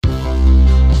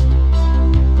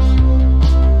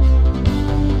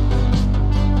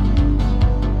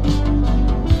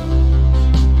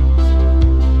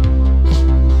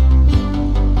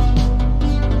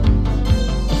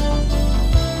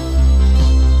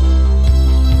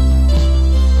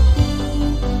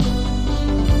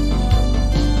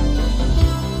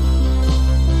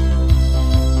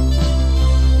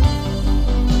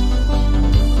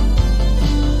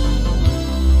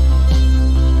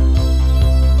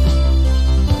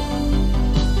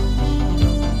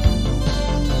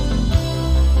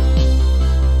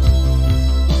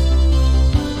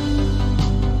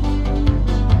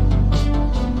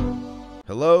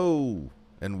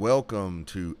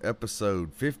welcome to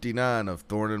episode 59 of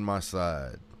Thorn in My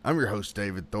Side. I'm your host,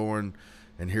 David Thorn,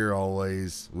 and here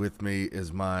always with me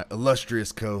is my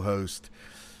illustrious co-host,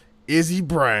 Izzy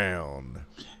Brown.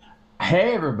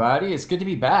 Hey everybody, it's good to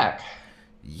be back.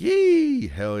 Yee!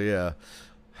 Hell yeah.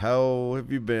 How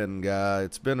have you been, guy?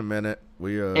 It's been a minute.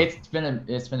 It's been a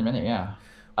minute, yeah.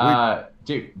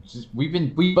 Dude,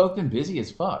 we've both been busy as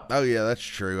fuck. Oh yeah, that's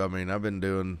true. I mean, I've been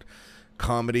doing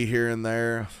comedy here and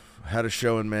there. Had a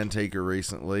show in Manteca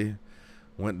recently.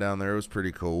 Went down there. It was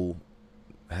pretty cool.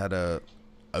 Had a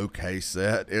okay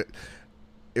set.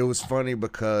 It was funny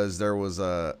because there was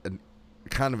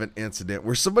kind of an incident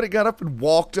where somebody got up and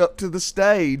walked up to the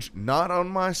stage, not on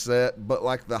my set, but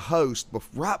like the host,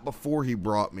 right before he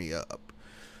brought me up.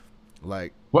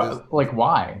 Like what? Like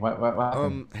why? What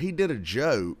happened? He did a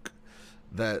joke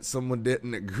that someone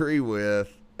didn't agree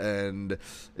with. And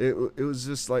it was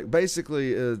just like,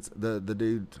 basically it's the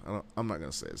dude, I'm not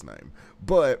going to say his name,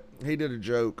 but he did a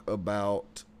joke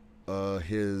about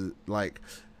his, like,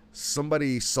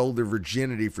 somebody sold their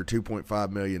virginity for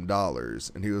 $2.5 million.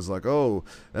 And he was like, oh,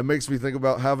 that makes me think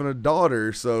about having a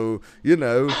daughter. So, you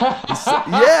know,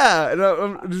 yeah. And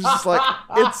I'm just like,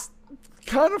 it's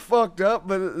kind of fucked up,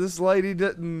 but this lady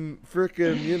didn't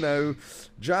freaking, you know,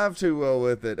 jive too well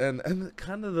with it. And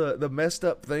kind of the messed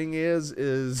up thing is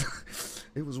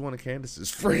it was one of Candace's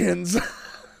friends.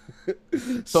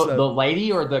 So the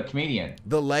lady or the comedian?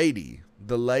 The lady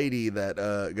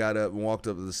that got up and walked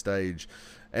up to the stage.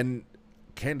 And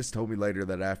Candace told me later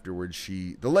that afterwards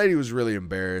the lady was really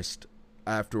embarrassed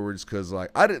afterwards because, like,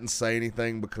 I didn't say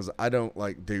anything because I don't,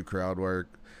 like, do crowd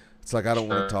work. It's like, I don't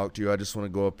want to talk to you. I just want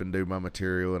to go up and do my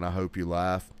material, and I hope you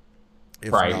laugh.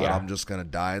 If not, yeah. I'm just going to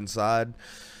die inside.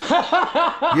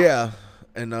 Yeah,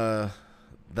 and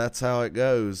that's how it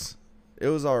goes. It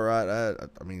was all right.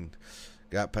 I mean,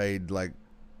 got paid, like,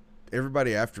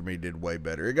 everybody after me did way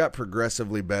better. It got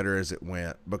progressively better as it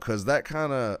went because that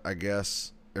kind of, I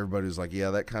guess, everybody was like,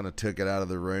 yeah, that kind of took it out of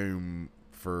the room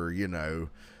for, you know,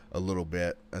 a little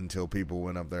bit until people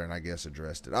went up there and I guess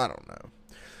addressed it. I don't know.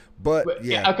 But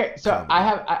yeah. Okay, so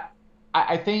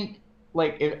I think,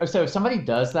 like, if somebody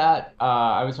does that,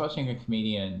 I was watching a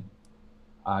comedian.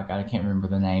 God, I can't remember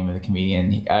the name of the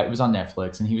comedian. It was on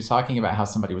Netflix, and he was talking about how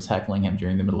somebody was heckling him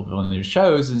during the middle of one of his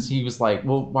shows, and he was like,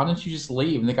 "Well, why don't you just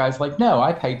leave?" And the guy's like, "No,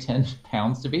 I paid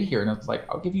 £10 to be here," and I was like,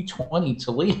 "I'll give you 20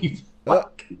 to leave."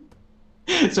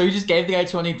 So he just gave the guy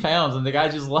 £20, and the guy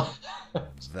just left.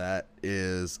 That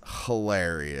is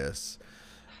hilarious.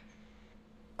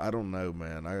 I don't know,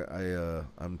 man.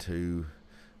 I'm too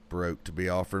broke to be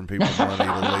offering people money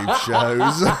to leave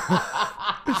shows.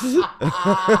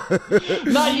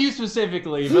 Not you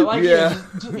specifically, but like, yeah.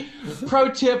 Just pro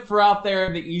tip for out there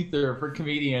in the ether for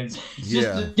comedians: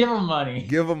 just give them money.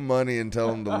 Give them money and tell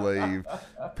them to leave.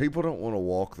 People don't want to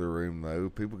walk the room though.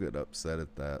 People get upset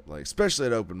at that, like especially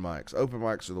at open mics. Open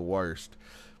mics are the worst.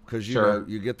 Because, you know,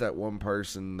 you get that one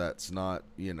person that's not,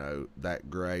 you know, that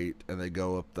great, and they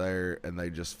go up there and they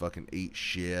just fucking eat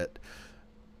shit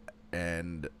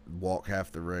and walk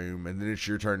half the room, and then it's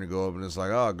your turn to go up and it's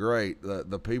like, oh, great,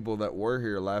 the people that were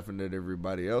here laughing at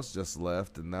everybody else just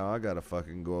left, and now I gotta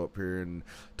fucking go up here and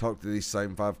talk to these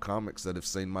same 5 comics that have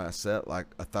seen my set like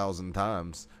 1,000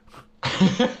 times.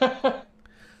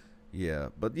 Yeah,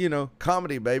 but, you know,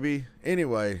 comedy, baby.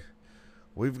 Anyway.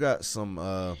 We've got some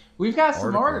articles. We've got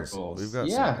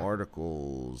some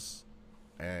articles.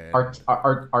 And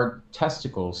our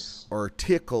testicles.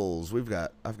 Articles.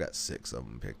 I've got 6 of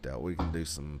them picked out. We can do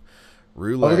some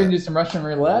roulette. Oh, we're gonna do some Russian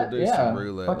roulette? We'll do some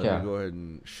roulette. Fuck Let me go ahead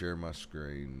and share my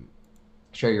screen.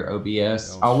 Share your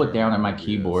OBS. I'll look down at my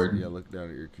keyboard. Yeah, look down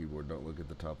at your keyboard. Don't look at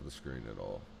the top of the screen at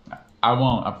all. I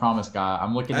won't, I promise, guy.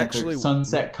 I'm looking at the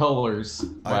sunset colors.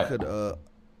 I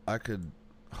could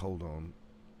hold on.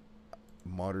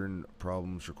 Modern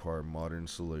problems require modern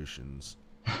solutions.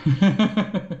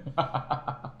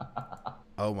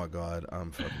 Oh my god,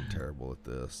 I'm fucking terrible at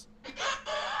this.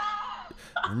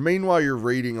 Meanwhile, you're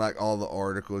reading like all the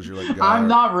articles. You're like, I'm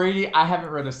not reading. I haven't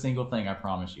read a single thing. I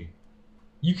promise you.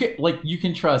 You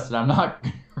can trust it. I'm not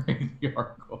reading the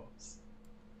articles.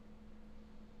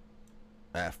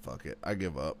 Fuck it. I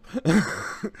give up.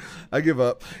 I give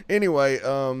up. Anyway,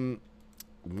 1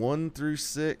 through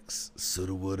 6.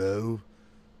 Sudawoodo.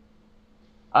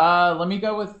 Let me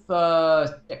go with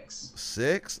 6.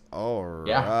 6? All right.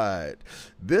 Yeah.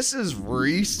 This is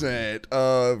recent.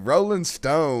 Rolling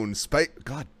Stone.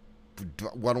 God,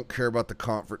 I don't care about the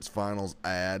conference finals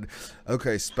ad.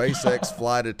 Okay, SpaceX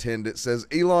flight attendant says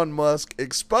Elon Musk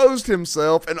exposed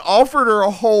himself and offered her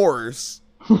a horse.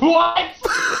 What?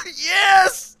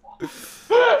 Yes!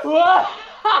 What?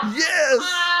 Yes!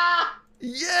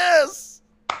 Yes!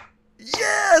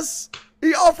 Yes!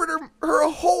 He offered her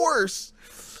a horse.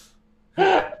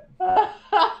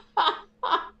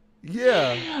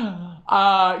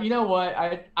 Yeah. You know what?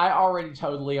 I already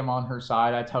totally am on her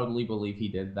side. I totally believe he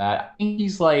did that.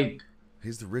 He's like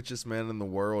He's the richest man in the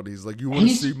world. He's like, you want to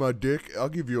he's see my dick? I'll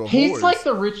give you a he's like horse.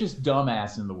 the richest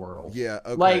dumbass in the world. Yeah,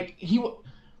 okay. Like he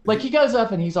goes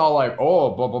up and he's all like,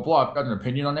 oh, blah blah blah. I've got an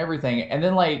opinion on everything, and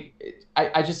then like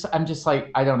I'm just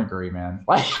like I don't agree, man.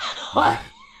 Like,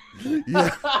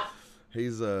 Yeah.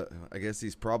 He's I guess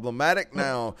he's problematic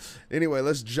now. Anyway,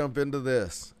 let's jump into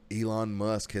this. Elon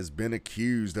Musk has been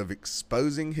accused of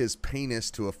exposing his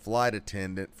penis to a flight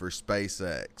attendant for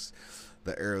SpaceX,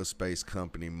 the aerospace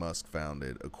company Musk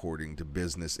founded. According to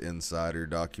Business Insider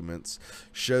documents,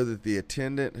 show that the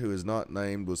attendant, who is not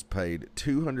named, was paid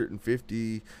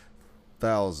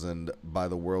 $250,000 by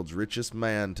the world's richest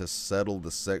man to settle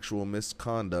the sexual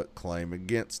misconduct claim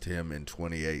against him in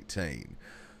 2018.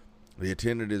 The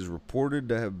attendant is reported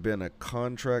to have been a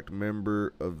contract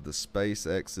member of the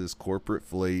SpaceX's corporate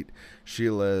fleet. She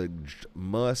alleged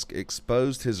Musk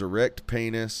exposed his erect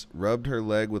penis, rubbed her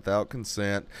leg without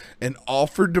consent, and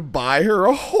offered to buy her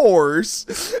a horse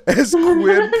as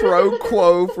quid pro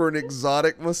quo for an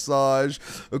exotic massage,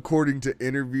 according to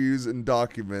interviews and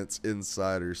documents,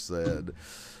 insiders said.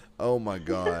 Oh my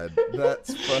God,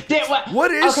 that's fucking. What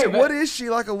is she? What is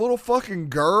she, like a little fucking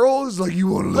girl? It's like, you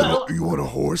want a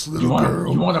horse, little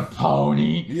girl? You want a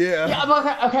pony? Yeah. Yeah.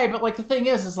 But, okay, but like the thing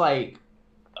is like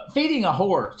feeding a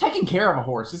horse, taking care of a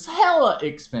horse is hella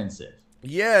expensive.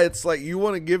 Yeah, it's like, you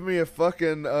want to give me a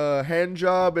fucking hand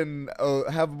job and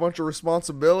have a bunch of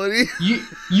responsibility?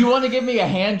 You want to give me a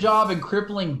hand job and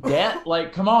crippling debt?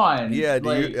 Like, come on. Yeah,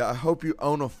 like, I hope you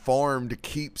own a farm to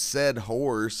keep said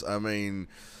horse. I mean,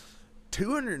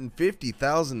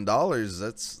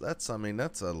 $250,000. That's I mean,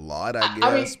 that's a lot, I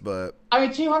guess. But I mean,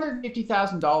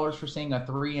 $250,000 for seeing a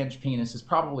 3-inch penis is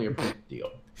probably a big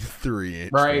deal.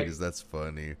 3-inch right? penis. That's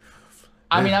funny.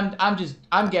 I mean,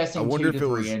 I'm guessing. I wonder if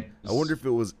it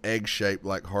was egg shaped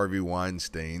like Harvey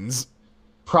Weinstein's.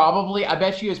 Probably. I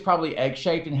bet you it's probably egg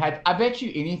shaped and had. I bet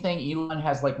you anything. Elon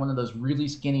has like one of those really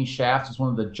skinny shafts with one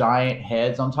of the giant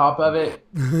heads on top of it.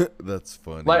 That's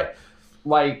funny.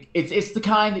 Like it's the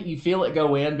kind that you feel it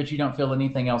go in, but you don't feel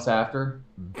anything else after.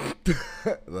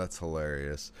 That's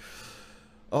hilarious.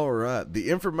 All right. The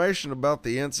information about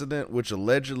the incident, which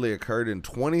allegedly occurred in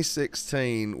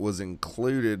 2016, was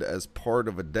included as part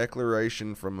of a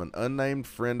declaration from an unnamed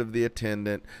friend of the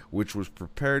attendant, which was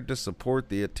prepared to support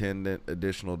the attendant.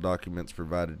 Additional documents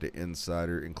provided to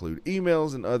Insider include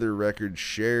emails and other records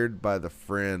shared by the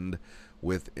friend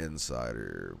with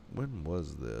Insider. When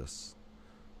was this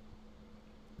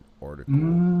article?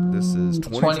 This is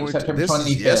 2022. This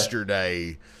is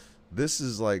yesterday. This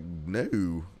is like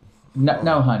new.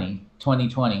 No, honey.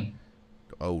 2020.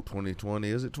 Oh, 2020.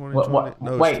 Is it 2020?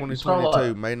 No, it's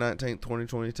 2022. May 19th,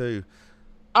 2022.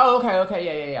 Oh,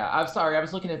 okay. Yeah. I'm sorry. I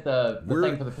was looking at the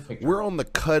thing for the picture. We're on the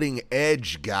cutting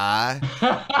edge, guy.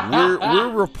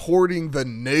 we're reporting the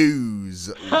news.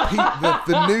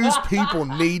 The news people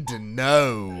need to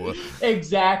know.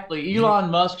 Exactly. Elon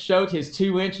Musk showed his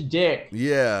 2-inch dick.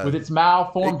 Yeah. With its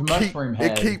malformed mushroom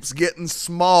head. It keeps getting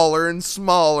smaller and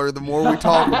smaller the more we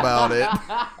talk about it.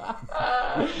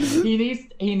 He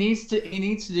needs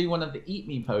to do one of the eat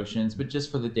me potions, but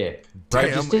just for the dick.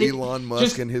 Right? Damn, Elon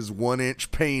Musk and his 1-inch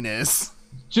penis.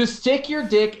 Just stick your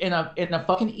dick in a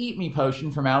fucking eat me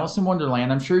potion from Alice in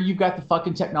Wonderland. I'm sure you've got the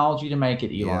fucking technology to make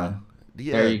it, Elon.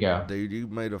 Yeah, there you go. Dude, you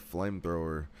made a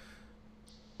flamethrower.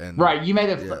 And right, you made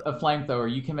a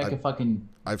flamethrower. You can make a fucking.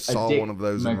 I saw one of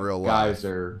those in real life.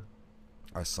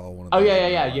 I saw one of those. Oh,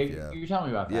 yeah. You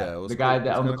telling me about that. Yeah, the guy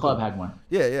that owned the club had one.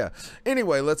 Yeah.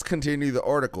 Anyway, let's continue the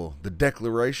article. The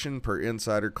declaration per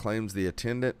Insider claims the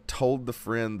attendant told the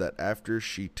friend that after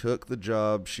she took the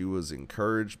job, she was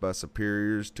encouraged by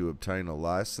superiors to obtain a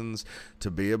license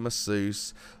to be a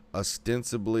masseuse,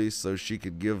 ostensibly so she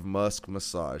could give Musk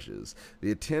massages.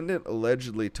 The attendant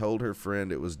allegedly told her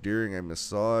friend it was during a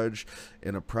massage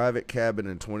in a private cabin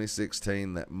in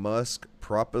 2016 that Musk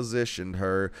propositioned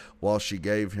her while she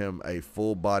gave him a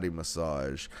full body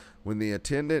massage. When the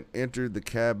attendant entered the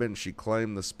cabin, she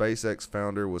claimed the SpaceX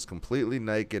founder was completely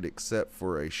naked except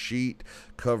for a sheet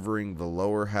covering the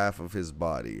lower half of his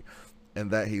body,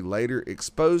 and that he later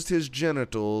exposed his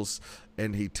genitals,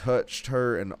 and he touched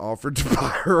her and offered to buy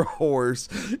her a horse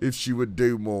if she would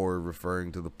do more,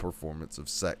 referring to the performance of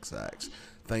sex acts.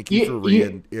 Thank you for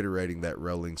reiterating that,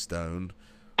 Rolling Stone.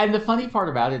 And the funny part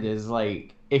about it is,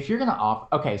 like, if you're going to offer...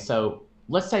 Okay, so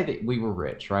let's say that we were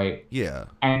rich, right? Yeah.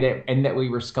 And that we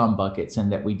were scumbuckets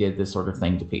and that we did this sort of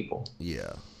thing to people.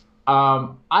 Yeah.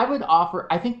 I would offer.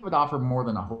 I think I would offer more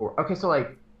than a horse. Okay, so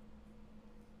like,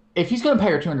 if he's going to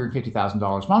pay her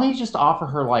 $250,000, why don't you just offer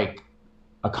her like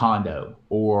a condo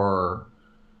or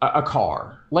a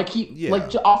car? Like like Yeah.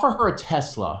 to offer her a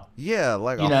Tesla. Yeah,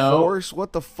 like You a know? horse?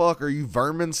 What the fuck? Are you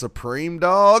Vermin Supreme,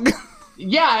 dog?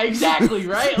 Yeah, exactly.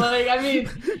 Right? Like, I mean,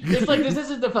 it's like this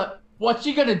isn't what's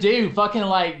she gonna do? Fucking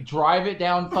like drive it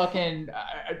down fucking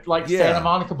like Santa Yeah.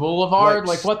 Monica Boulevard?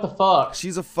 Like, Like what the fuck?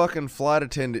 she's a fucking flight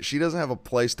attendant. She doesn't have a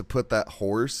place to put that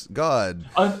horse. God.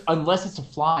 Unless it's a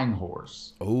flying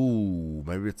horse, Oh,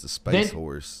 maybe it's a space then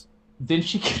horse. then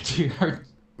she could do her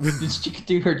then she could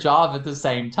do her job at the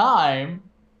same time.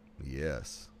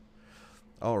 Yes.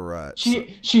 All right. So,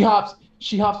 She hops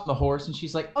on the horse and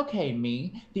she's like, "Okay,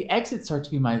 me. The exits are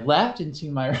to my left and to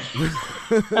my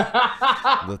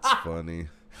that's funny.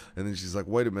 And then she's like,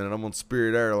 wait a minute, I'm on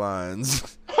Spirit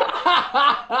Airlines.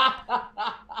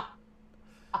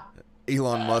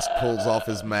 Elon Musk pulls off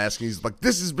his mask and he's like,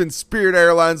 this has been Spirit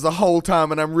Airlines the whole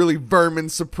time and I'm really Vermin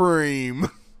Supreme.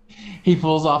 He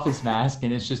pulls off his mask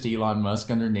and it's just Elon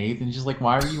Musk underneath, and she's like,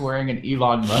 "Why are you wearing an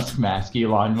Elon Musk mask,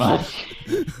 Elon Musk?"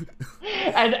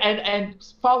 And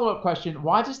follow up question: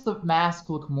 why does the mask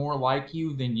look more like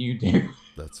you than you do?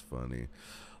 That's funny.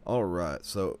 All right.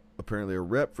 So apparently, a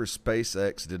rep for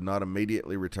SpaceX did not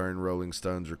immediately return Rolling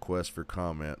Stone's request for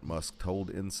comment. Musk told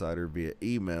Insider via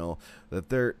email that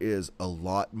there is a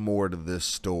lot more to this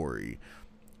story.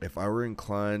 If I were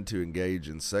inclined to engage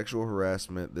in sexual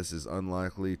harassment, this is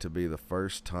unlikely to be the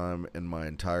first time in my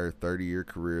entire 30-year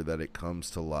career that it comes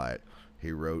to light,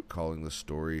 he wrote, calling the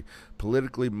story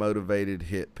politically motivated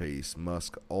hit piece.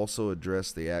 Musk also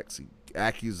addressed the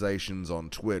accusations on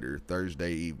Twitter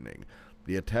Thursday evening.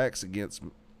 The attacks against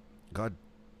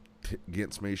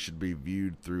me should be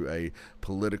viewed through a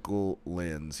political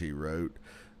lens, he wrote.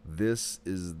 This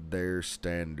is their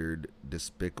standard,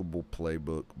 despicable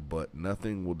playbook, but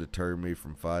nothing will deter me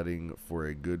from fighting for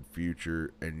a good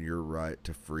future and your right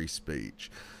to free speech.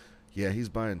 Yeah, he's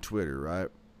buying Twitter, right?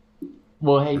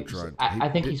 Well, Or hey, trying. I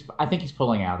think he's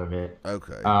pulling out of it.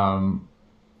 Okay.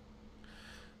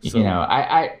 You So know,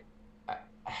 I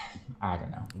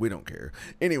don't know. we don't care.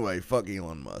 Anyway, fuck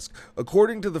Elon Musk.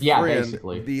 According to the Yeah, friend,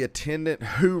 basically. the attendant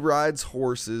who rides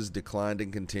horses declined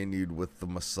and continued with the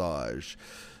massage.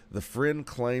 The friend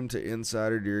claimed to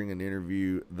Insider during an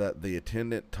interview that the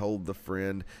attendant told the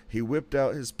friend he whipped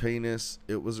out his penis,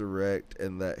 it was erect,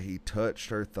 and that he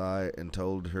touched her thigh and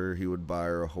told her he would buy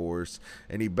her a horse,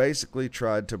 and he basically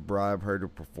tried to bribe her to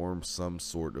perform some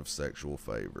sort of sexual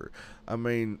favor. I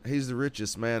mean, he's the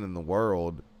richest man in the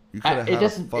world. You could have It had a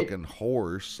doesn't. fucking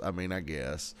horse. I mean, I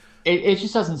guess. It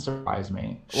just doesn't surprise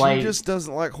me. She Like, just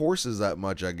doesn't like horses that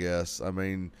much, I guess. I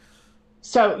mean,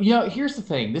 so here's the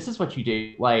thing. This is what you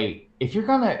do. Like, if you're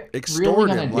gonna really extort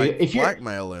gonna him, do, like if you're,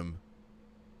 blackmail him.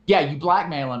 yeah, you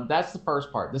blackmail him. That's the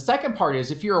first part. The second part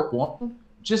is if you're a woman,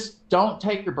 just don't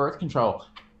take your birth control.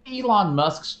 Elon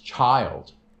Musk's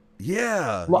child.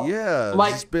 Yeah, Lo- yeah.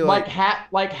 Like, Just be like,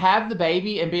 have the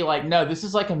baby and be like, no, this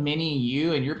is like a mini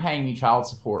you, and you're paying me child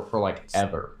support for like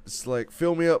ever. it's like,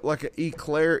 fill me up like an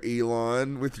eclair,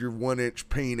 Elon, with your 1-inch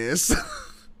penis.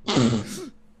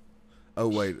 Oh,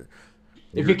 wait.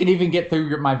 If it can even get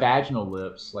through my vaginal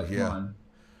lips, like Yeah. one.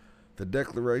 The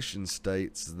declaration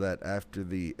states that after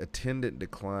the attendant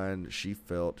declined, she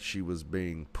felt she was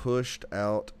being pushed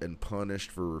out and punished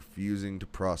for refusing to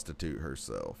prostitute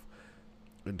herself.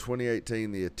 In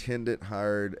 2018, the attendant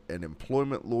hired an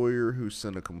employment lawyer who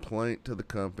sent a complaint to the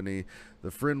company.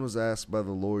 The friend was asked by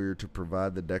the lawyer to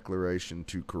provide the declaration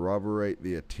to corroborate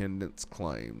the attendant's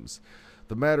claims.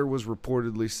 The matter was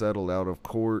reportedly settled out of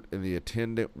court, and the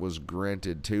attendant was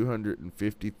granted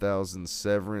 $250,000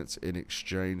 severance in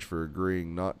exchange for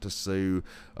agreeing not to sue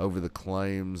over the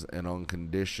claims and on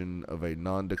condition of a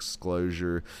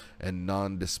non-disclosure and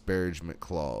non-disparagement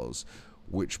clause,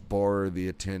 which bar the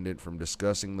attendant from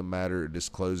discussing the matter or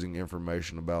disclosing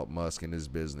information about Musk and his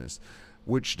business.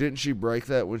 Which, didn't she break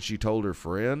that when she told her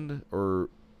friend? Or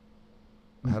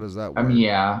how does that I work? mean,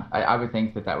 yeah, I would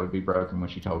think that would be broken when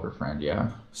she told her friend. Yeah.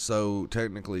 So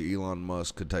technically Elon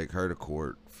Musk could take her to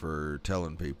court for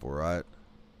telling people, right?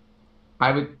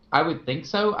 I would think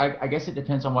so. I guess it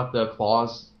depends on what the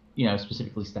clause,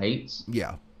 specifically states.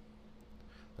 Yeah.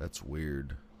 That's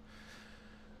weird.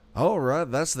 All right,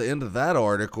 that's the end of that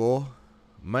article.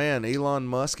 Man, Elon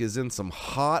Musk is in some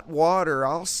hot water,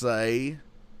 I'll say.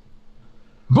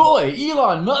 Boy,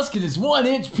 Elon Musk and his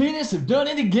 1-inch penis have done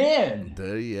it again.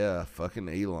 Yeah, fucking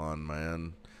Elon,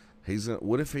 man.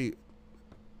 What if he?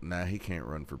 Nah, he can't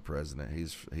run for president.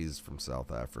 He's from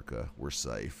South Africa. We're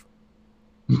safe,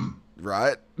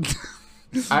 right?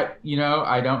 I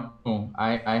don't know.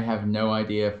 I have no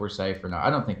idea if we're safe or not. I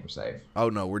don't think we're safe. Oh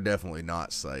no, we're definitely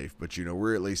not safe, but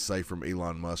we're at least safe from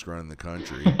Elon Musk running the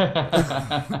country.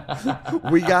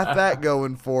 We got that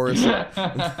going for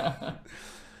us.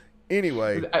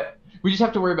 Anyway, We just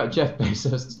have to worry about Jeff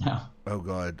Bezos now. oh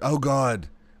god,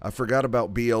 I forgot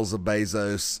about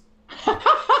Bezos.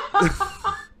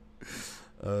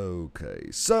 Okay,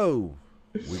 so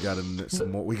we got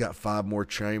some more. We got 5 more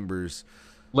chambers.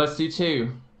 Let's do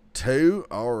 2. 2,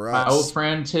 all right. My old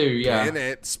friend 2,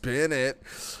 yeah. Spin it.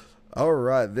 All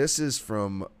right, this is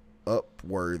from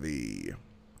Upworthy.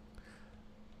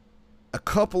 A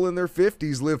couple in their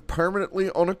 50s live permanently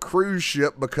on a cruise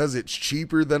ship because it's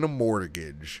cheaper than a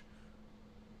mortgage.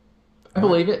 I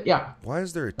believe it, yeah. Why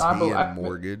is there a T in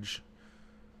mortgage?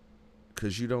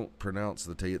 Because you don't pronounce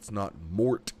the T. It's not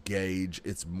mortgage,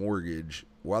 it's mortgage.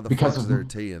 Why the fuck is there a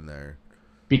T in there?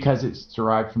 Because it's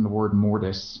derived from the word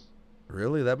mortis.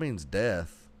 Really? That means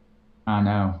death. I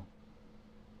know.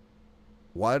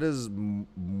 Why is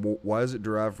it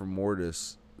derived from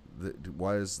mortis?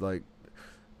 Why is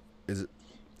is it?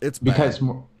 It's because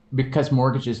bad. Because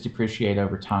mortgages depreciate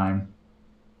over time.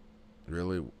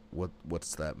 Really?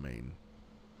 What's that mean?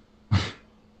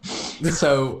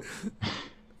 So,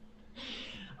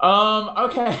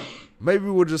 okay. Maybe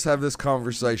we'll just have this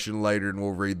conversation later, and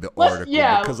we'll read the article.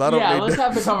 Yeah, because I don't need let's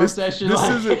have the conversation.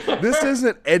 This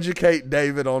isn't educate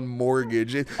David on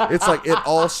mortgage. It's like it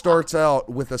all starts out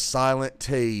with a silent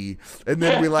T, and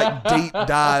then we deep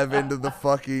dive into the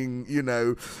fucking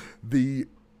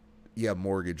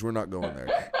mortgage. We're not going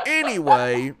there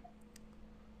anyway.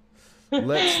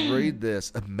 Let's read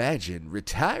this. Imagine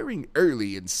retiring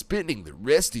early and spending the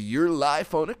rest of your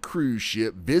life on a cruise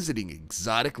ship, visiting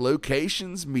exotic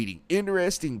locations, meeting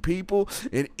interesting people,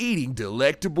 and eating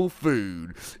delectable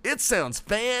food. It sounds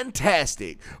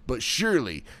fantastic, but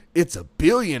surely it's a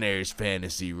billionaire's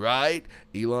fantasy, right?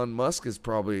 Elon Musk is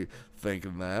probably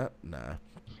thinking that. Nah.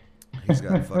 He's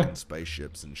got fucking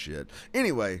spaceships and shit.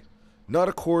 Anyway, not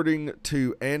according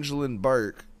to Angeline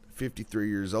Burke, 53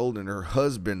 years old, and her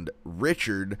husband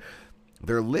Richard.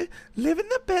 They're living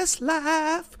the best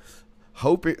life,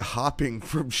 hopping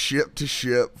from ship to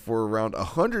ship for around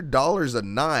 $100 a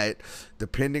night,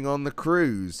 depending on the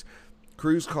cruise.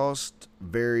 Cruise costs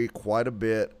vary quite a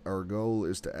bit. Our goal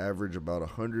is to average about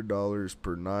 $100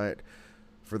 per night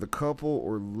for the couple,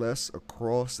 or less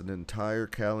across an entire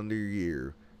calendar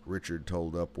year, Richard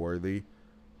told Upworthy.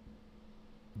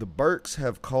 The Burkes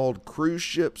have called cruise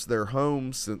ships their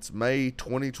home since May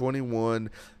 2021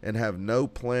 and have no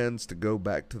plans to go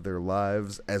back to their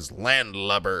lives as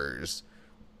landlubbers.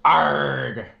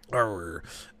 Arrgh. Arrgh.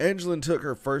 Angeline took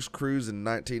her first cruise in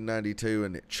 1992,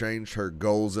 and it changed her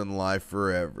goals in life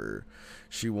forever.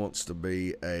 She wants to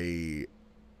be a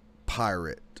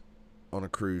pirate on a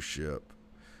cruise ship.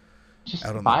 Just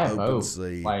out on buy the a open boat.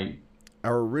 sea.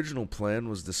 Our original plan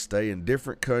was to stay in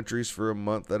different countries for a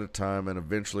month at a time and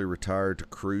eventually retire to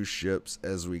cruise ships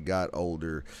as we got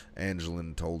older,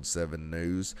 Angeline told 7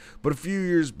 News. But a few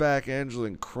years back,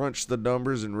 Angeline crunched the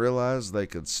numbers and realized they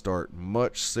could start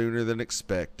much sooner than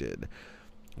expected.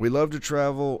 We love to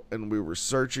travel, and we were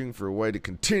searching for a way to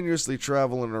continuously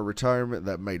travel in our retirement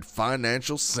that made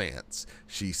financial sense,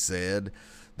 she said.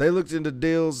 They looked into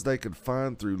deals they could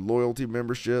find through loyalty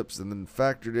memberships and then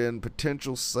factored in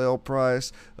potential sale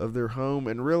price of their home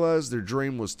and realized their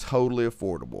dream was totally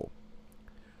affordable.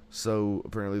 So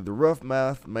apparently the rough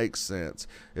math makes sense.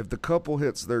 If the couple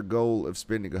hits their goal of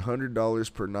spending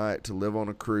 $100 per night to live on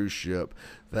a cruise ship,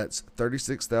 that's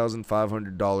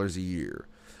 $36,500 a year.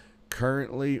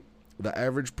 Currently, the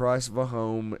average price of a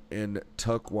home in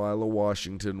Tukwila,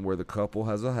 Washington, where the couple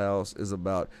has a house, is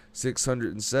about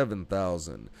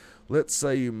 $607,000. Let's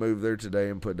say you move there today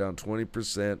and put down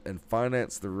 20% and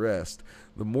finance the rest.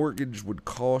 The mortgage would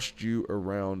cost you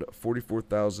around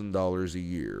 $44,000 a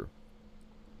year.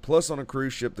 Plus, on a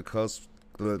cruise ship, the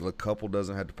couple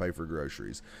doesn't have to pay for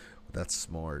groceries. That's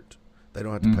smart. They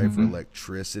don't have to pay for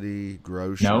electricity,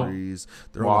 groceries. Nope.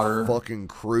 They're water. On a fucking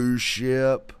cruise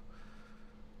ship.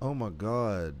 Oh my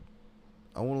God.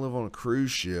 I want to live on a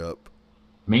cruise ship.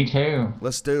 Me too.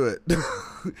 Let's do it.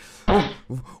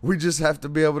 We just have to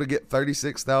be able to get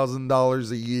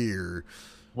 $36,000 a year.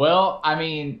 Well, I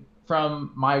mean,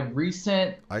 from my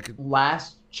recent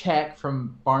last check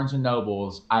from Barnes and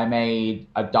Nobles, I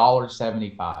made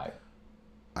 $1.75.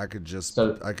 I could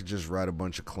just write a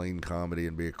bunch of clean comedy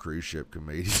and be a cruise ship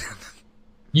comedian.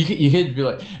 You could be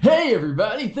like, hey,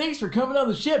 everybody, thanks for coming on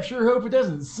the ship. Sure hope it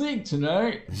doesn't sink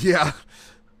tonight. Yeah.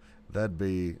 That'd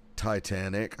be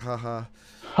Titanic. Haha.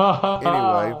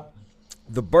 Anyway,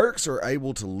 The Burks are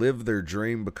able to live their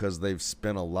dream because they've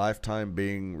spent a lifetime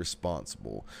being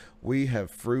responsible. We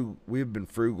have been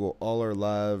frugal all our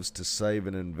lives to save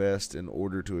and invest in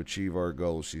order to achieve our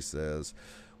goals, she says.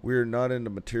 We are not into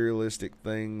materialistic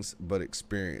things, but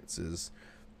experiences.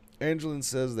 Angeline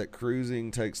says that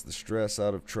cruising takes the stress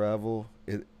out of travel.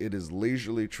 It is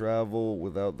leisurely travel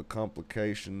without the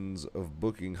complications of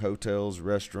booking hotels,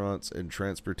 restaurants, and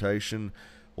transportation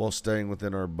while staying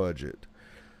within our budget.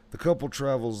 The couple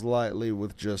travels lightly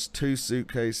with just 2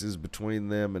 suitcases between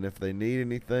them, and if they need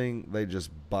anything, they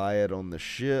just buy it on the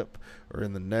ship or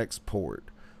in the next port.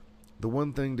 The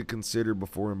one thing to consider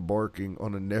before embarking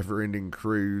on a never-ending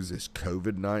cruise is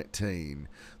COVID-19.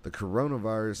 The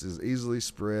coronavirus is easily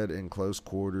spread in close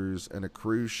quarters, and a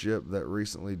cruise ship that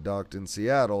recently docked in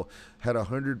Seattle had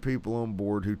 100 people on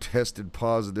board who tested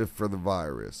positive for the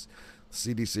virus. The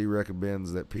CDC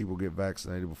recommends that people get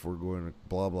vaccinated before going to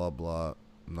blah, blah, blah.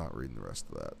 I'm not reading the rest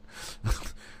of that.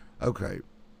 Okay.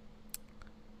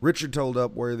 Richard told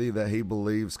Upworthy that he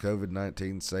believes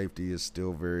COVID-19 safety is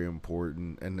still very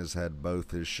important and has had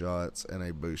both his shots and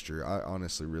a booster. I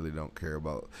honestly really don't care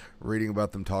about reading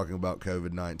about them talking about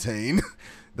COVID-19.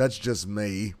 That's just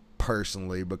me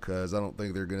personally, because I don't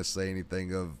think they're going to say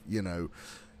anything of,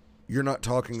 you're not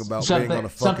talking about being on a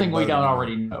fucking something we boat don't anymore.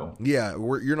 already know. Yeah,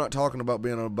 you're not talking about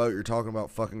being on a boat. You're talking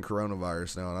about fucking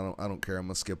coronavirus now, and I don't care. I'm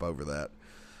gonna skip over that.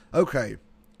 Okay.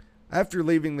 After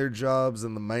leaving their jobs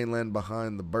in the mainland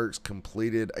behind, the Burks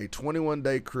completed a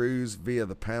 21-day cruise via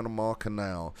the Panama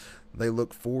Canal. They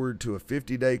look forward to a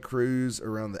 50-day cruise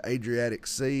around the Adriatic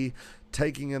Sea,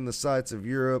 taking in the sights of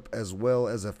Europe, as well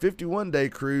as a 51-day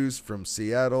cruise from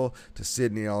Seattle to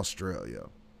Sydney, Australia.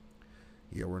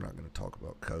 Yeah, we're not going to talk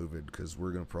about COVID because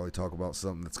we're going to probably talk about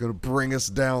something that's going to bring us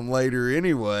down later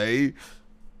anyway.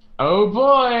 Oh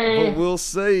boy! But we'll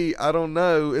see. I don't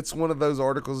know. It's one of those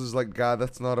articles is like, God,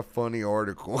 that's not a funny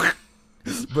article.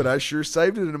 But I sure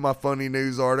saved it in my funny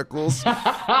news articles.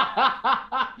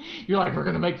 You're like, we're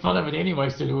going to make fun of it anyway,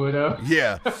 Widow.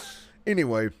 Yeah.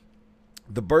 Anyway,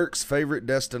 the Burks' favorite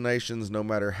destinations, no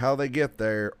matter how they get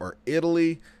there, are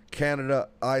Italy, Canada,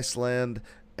 Iceland,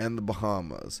 and the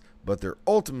Bahamas. But their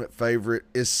ultimate favorite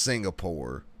is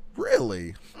Singapore.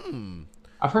 Really?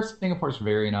 I've heard Singapore's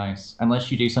very nice,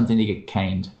 unless you do something to get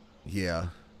caned. Yeah.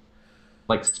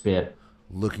 Like spit.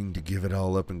 Looking to give it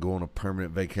all up and go on a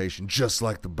permanent vacation just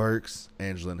like the Burks?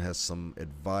 Angeline has some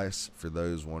advice for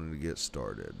those wanting to get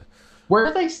started. Where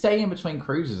do they stay in between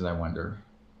cruises, I wonder?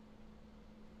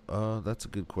 That's a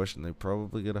good question. They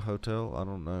probably get a hotel. I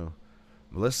don't know.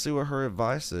 But let's see what her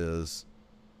advice is.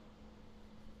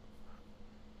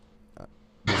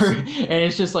 And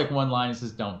it's just like one line that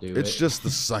says, "Don't do it." It's just the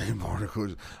same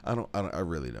article. I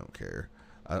really don't care.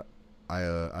 I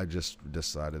just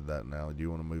decided that now. Do you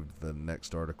want to move to the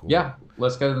next article? Yeah,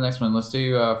 let's go to the next one. Let's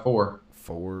do 4.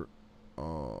 4.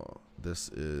 This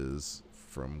is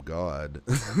from God.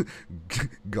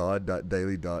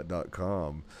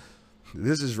 God.dailydot.com.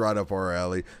 This is right up our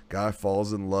alley. Guy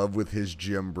falls in love with his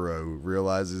gym bro.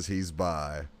 Realizes he's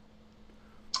bi.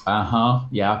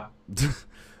 Yeah.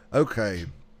 Okay.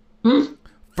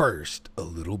 First, a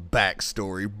little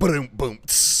backstory. Boom, boom.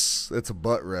 Tss. That's a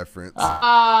butt reference.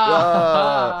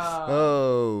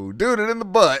 Oh, doing it in the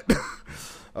butt.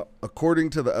 According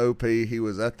to the OP, he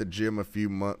was at the gym a few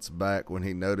months back when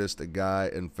he noticed a guy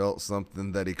and felt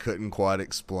something that he couldn't quite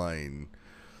explain.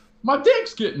 My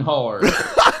dick's getting hard.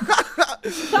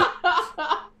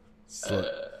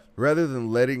 Rather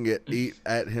than letting it eat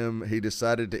at him, he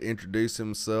decided to introduce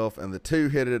himself, and the two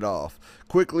hit it off,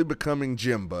 quickly becoming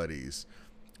gym buddies.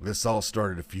 This all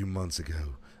started a few months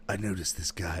ago. I noticed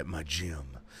this guy at my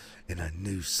gym, and I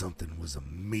knew something was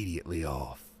immediately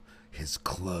off. His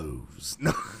clothes.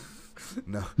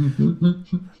 No.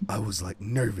 I was like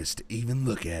nervous to even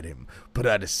look at him, but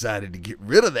I decided to get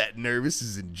rid of that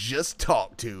nervousness and just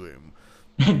talk to him.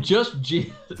 Just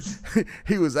jizz.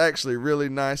 He was actually really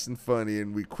nice and funny,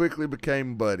 and we quickly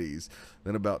became buddies.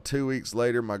 Then about 2 weeks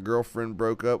later, my girlfriend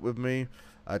broke up with me.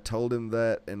 I told him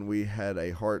that, and we had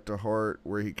a heart-to-heart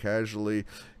where he casually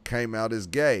came out as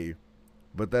gay.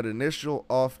 But that initial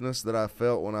offness that I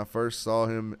felt when I first saw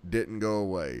him didn't go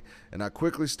away, and I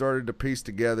quickly started to piece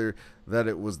together that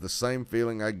it was the same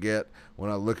feeling I get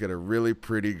when I look at a really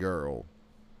pretty girl.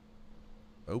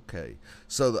 Okay,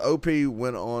 so the OP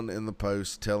went on in the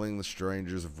post telling the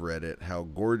strangers of Reddit how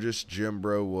gorgeous Jim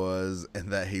Bro was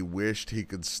and that he wished he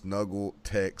could snuggle,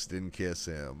 text, and kiss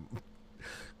him.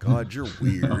 God, you're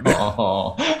weird.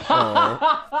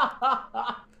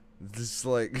 Just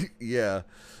like, yeah.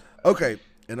 Okay,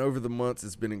 And over the months,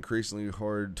 it's been increasingly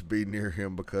hard to be near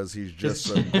him because he's just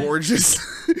so gorgeous.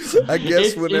 I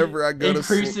guess whenever I go to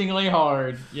sleep. Increasingly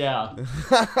hard, yeah.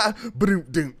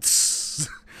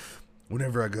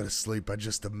 Whenever I go to sleep, I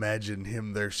just imagine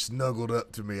him there snuggled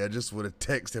up to me. I just want to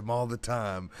text him all the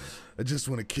time. I just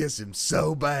want to kiss him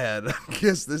so bad. I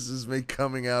guess this is me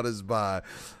coming out as bi.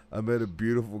 I met a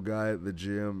beautiful guy at the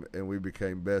gym, and we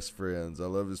became best friends. I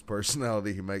love his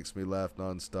personality. He makes me laugh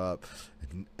nonstop.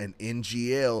 And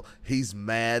NGL, he's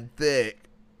mad thick.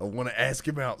 I want to ask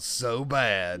him out so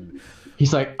bad.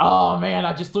 He's like, oh, man,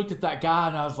 I just looked at that guy,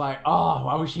 and I was like, oh,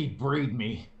 I wish he'd breed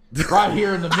me. Right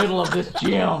here in the middle of this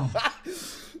gym.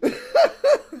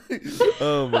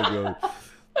 Oh, my God.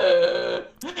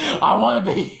 I want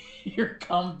to be your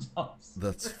cum dumps.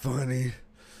 That's funny.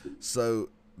 So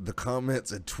the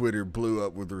comments at Twitter blew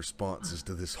up with responses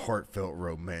to this heartfelt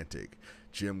romantic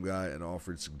gym guy and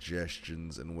offered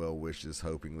suggestions and well wishes,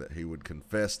 hoping that he would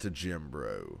confess to Gym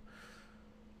Bro.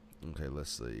 Okay,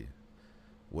 let's see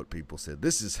what people said.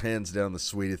 This is hands down the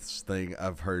sweetest thing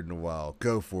I've heard in a while.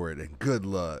 Go for it and good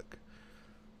luck.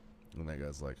 And that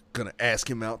guy's like, gonna ask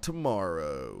him out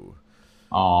tomorrow.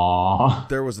 Aww.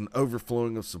 There was an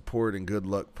overflowing of support and good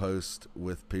luck posts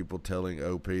with people telling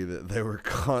OP that they were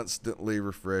constantly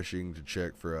refreshing to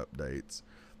check for updates.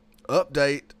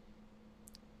 Update.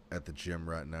 At the gym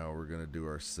right now, we're going to do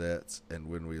our sets, and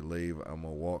when we leave, I'm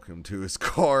going to walk him to his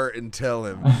car and tell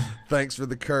him, thanks for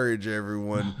the courage,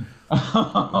 everyone.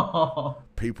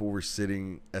 People were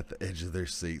sitting at the edge of their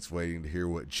seats waiting to hear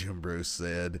what Gym Bro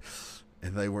said,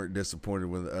 and they weren't disappointed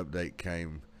when the update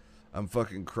came. I'm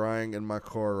fucking crying in my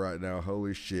car right now.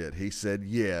 Holy shit. He said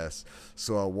yes.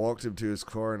 So I walked him to his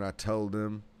car, and I told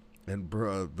him, and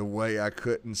bruh, the way I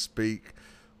couldn't speak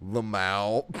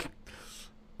Lamau,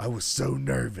 I was so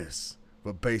nervous.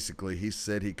 But basically, he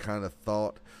said he kind of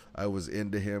thought I was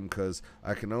into him because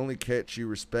I can only catch you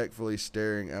respectfully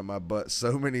staring at my butt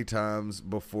so many times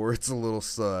before it's a little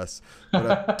sus.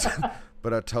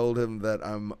 But I told him that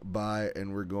I'm bi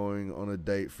and we're going on a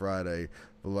date Friday.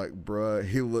 But like, bruh,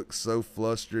 he looked so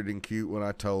flustered and cute when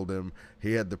I told him.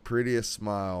 He had the prettiest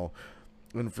smile.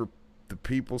 And for the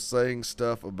people saying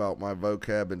stuff about my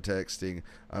vocab and texting,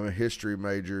 I'm a history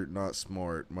major, not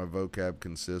smart. My vocab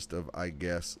consists of, I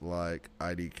guess, like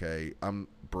IDK, I'm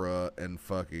bruh and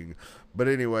fucking. But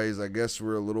anyways, I guess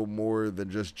we're a little more than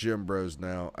just gym bros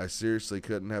now. I seriously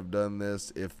couldn't have done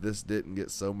this if this didn't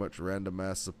get so much random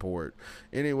ass support.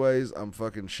 Anyways, I'm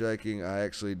fucking shaking. I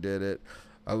actually did it.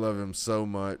 I love him so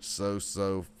much,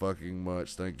 so fucking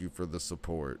much. Thank you for the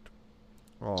support.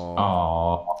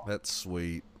 Aww. That's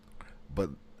sweet.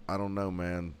 But I don't know,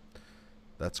 man.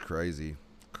 That's crazy.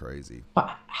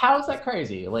 But how is that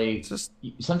crazy? Like, just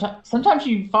sometimes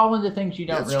you fall into things you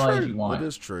don't realize you want. It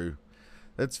is true.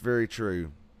 That's very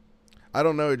true. I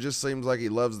don't know. It just seems like he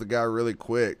loves the guy really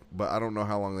quick, but I don't know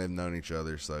how long they've known each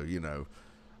other. So, you know,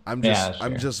 I'm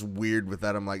just weird with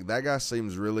that. I'm like, that guy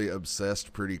seems really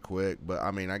obsessed pretty quick, but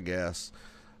I mean, I guess.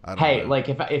 I don't know. Like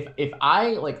if I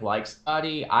like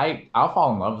somebody, I'll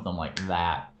fall in love with them like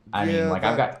that. I mean, like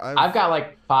I've got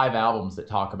like 5 albums that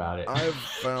talk about it. I've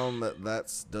found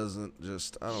that doesn't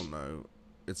just, I don't know,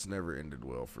 it's never ended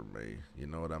well for me. You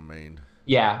know what I mean?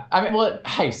 Yeah. I mean, well,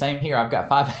 hey, same here. I've got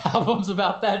 5 albums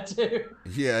about that too.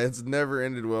 Yeah, it's never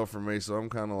ended well for me, so I'm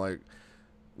kind of like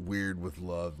weird with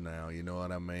love now. You know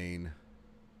what I mean?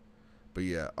 But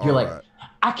yeah, you're like, right.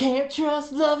 I can't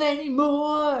trust love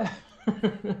anymore.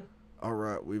 All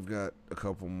right, we've got a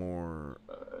couple more.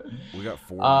 We got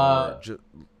 4 more.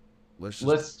 Let's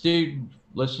just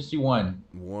do one.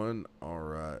 One, all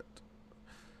right.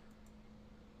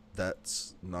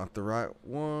 That's not the right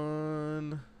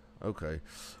one. Okay.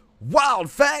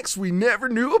 Wild facts we never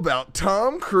knew about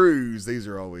Tom Cruise. These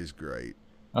are always great.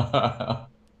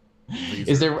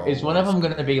 Is one of them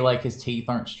going to be like his teeth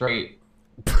aren't straight?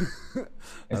 I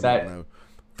don't know.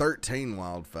 13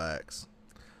 wild facts.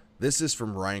 This is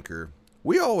from Ranker.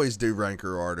 We always do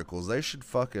Ranker articles. They should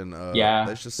fucking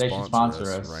they should sponsor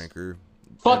us. Ranker.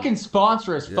 Fucking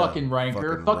sponsor us, fucking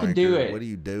Ranker. Fucking do it. What are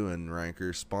you doing,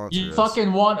 Ranker? Sponsor us. You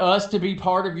fucking want us to be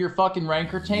part of your fucking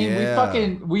Ranker team?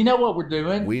 Yeah. We know what we're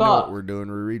doing. We know what we're doing.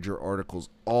 We read your articles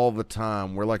all the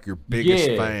time. We're like your biggest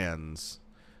fans.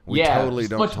 We totally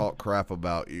don't talk crap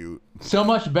about you. So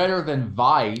much better than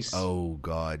Vice. Oh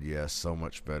God, yes, so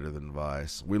much better than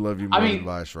Vice. We love you more than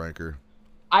Vice, Ranker.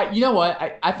 You know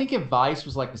what? I think if Vice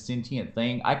was like a sentient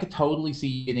thing, I could totally see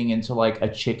you getting into like a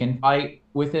chicken fight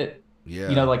with it. Yeah.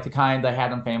 You know, like the kind they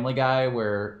had on Family Guy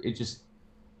where it just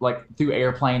like through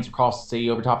airplanes across the sea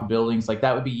over top of buildings. Like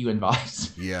that would be you and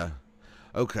Vice. Yeah.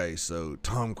 Okay, so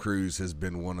Tom Cruise has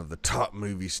been one of the top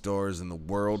movie stars in the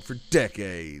world for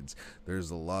decades.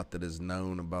 There's a lot that is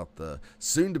known about the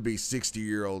soon-to-be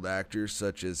 60-year-old actor,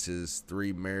 such as his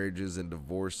 3 marriages and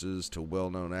divorces to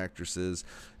well-known actresses,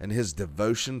 and his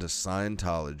devotion to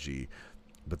Scientology.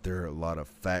 But there are a lot of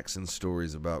facts and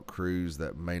stories about Cruise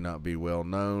that may not be well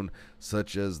known,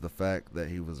 such as the fact that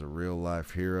he was a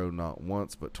real-life hero not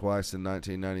once but twice in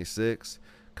 1996,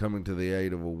 coming to the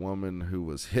aid of a woman who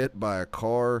was hit by a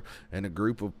car and a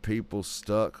group of people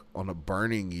stuck on a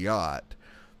burning yacht,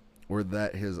 or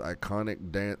that his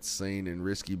iconic dance scene in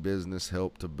Risky Business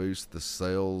helped to boost the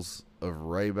sales of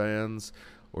Ray-Bans,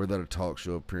 or that a talk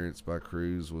show appearance by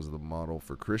Cruise was the model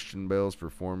for Christian Bale's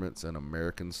performance in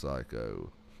American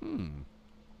Psycho.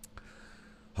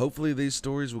 Hopefully these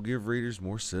stories will give readers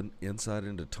more insight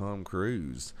into Tom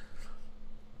Cruise.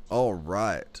 All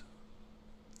right.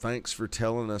 Thanks for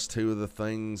telling us 2 of the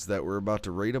things that we're about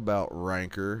to read about,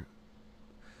 Ranker.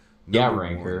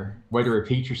 Ranker. Way to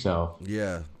repeat yourself.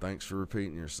 Yeah, thanks for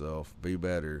repeating yourself. Be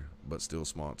better, but still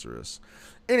sponsor us.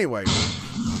 Anyway.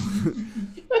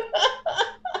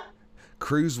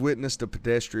 Cruise witnessed a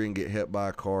pedestrian get hit by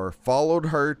a car, followed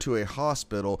her to a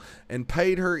hospital, and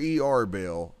paid her ER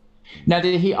bill. Now,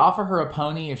 did he offer her a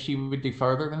pony if she would do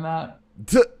further than that?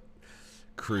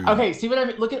 Cruise. Okay, see what I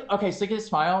mean? Look at his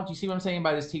smile. Do you see what I'm saying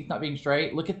by his teeth not being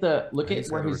straight? Look at where his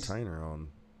retainer on.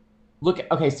 Look at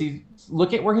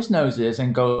where his nose is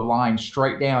and go a line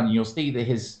straight down, and you'll see that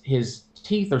his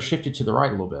teeth are shifted to the right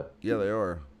a little bit. Yeah, they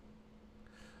are.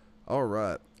 All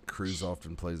right. Cruise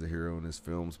often plays a hero in his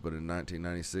films, but in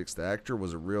 1996, the actor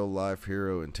was a real-life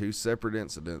hero in 2 separate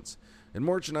incidents. In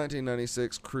March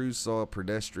 1996, Cruise saw a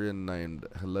pedestrian named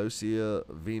Helosia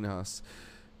Vinas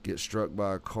get struck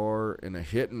by a car in a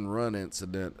hit-and-run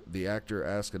incident. The actor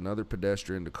asked another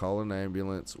pedestrian to call an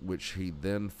ambulance, which he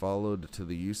then followed to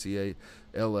the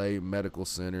UCLA Medical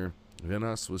Center.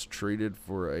 Vinas was treated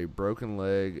for a broken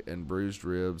leg and bruised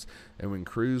ribs, and when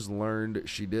Cruise learned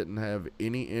she didn't have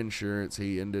any insurance,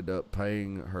 he ended up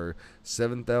paying her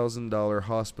 $7,000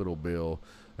 hospital bill.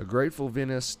 A grateful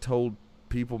Vinas told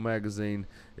People magazine,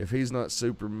 "If he's not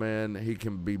Superman, he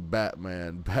can be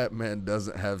Batman. Batman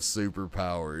doesn't have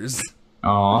superpowers."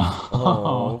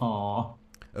 Oh.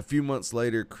 A few months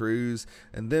later, Cruise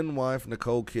and then-wife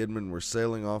Nicole Kidman were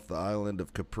sailing off the island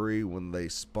of Capri when they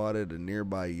spotted a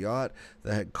nearby yacht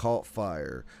that had caught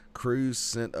fire. Cruise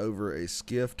sent over a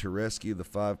skiff to rescue the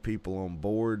 5 people on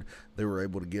board. They were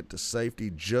able to get to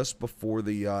safety just before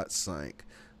the yacht sank.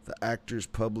 The actor's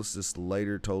publicist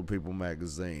later told People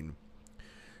magazine,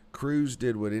 "Cruise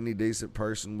did what any decent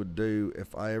person would do.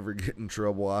 If I ever get in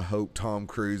trouble, I hope Tom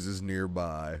Cruise is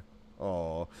nearby."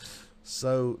 Aw.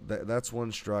 So that's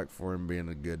one strike for him being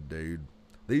a good dude.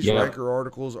 These Ranker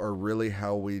articles are really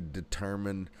how we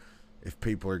determine if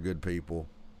people are good people.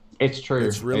 It's true.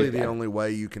 It's really the only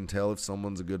way you can tell if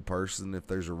someone's a good person, if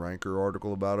there's a Ranker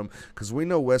article about them. Because we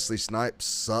know Wesley Snipes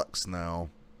sucks now.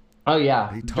 Oh,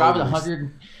 yeah. He driving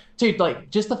 100... Dude, like,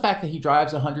 just the fact that he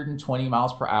drives 120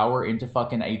 miles per hour into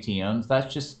fucking ATMs,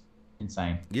 that's just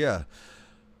insane. Yeah.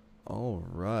 All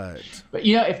right. But,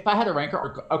 you know, if I had a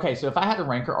Ranker... Okay, so if I had a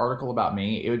Ranker article about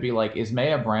me, it would be like,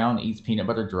 Ismaya Brown eats peanut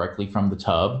butter directly from the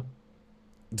tub.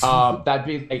 That'd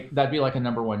be like a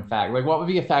 #1 fact. Like, what would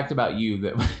be a fact about you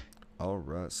that... All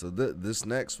right. So this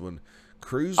next one,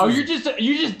 Cruise... Oh, you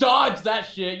just dodged that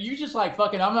shit. You just like,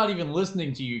 fucking, I'm not even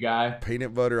listening to you, guy.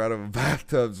 Peanut butter out of a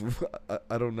bathtub.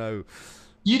 I don't know.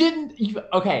 You didn't...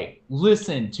 Okay,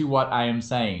 listen to what I am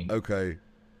saying. Okay.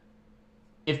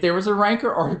 If there was a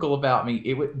Ranker article about me,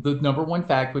 the #1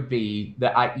 fact would be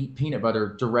that I eat peanut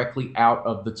butter directly out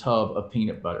of the tub of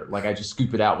peanut butter. Like, I just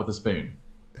scoop it out with a spoon.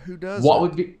 Who does What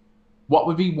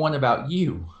would be one about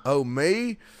you? Oh,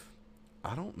 me?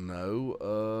 I don't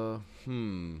know.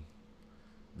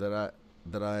 That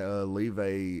I leave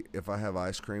if I have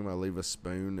ice cream, I leave a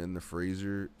spoon in the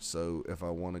freezer. So if I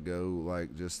want to go,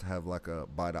 like, just have like a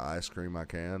bite of ice cream, I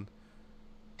can.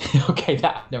 Okay,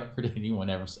 I've never heard of anyone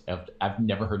I've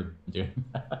never heard of doing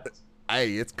that.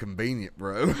 Hey, it's convenient,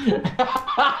 bro.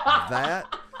 That,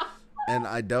 and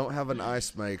I don't have an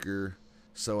ice maker,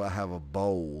 so I have a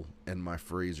bowl in my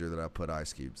freezer that I put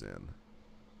ice cubes in.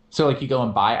 So, like, you go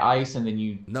and buy ice, and then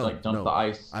you dump the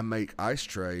ice? I make ice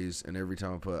trays, and every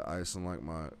time I put ice in, like,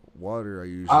 my water, I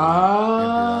usually empty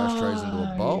the ice trays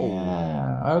into a bowl.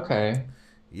 Yeah, okay.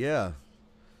 Yeah.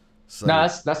 So no,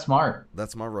 that's smart.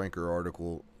 That's my Ranker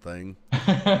article thing.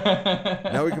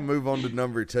 Now we can move on to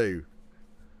 #2.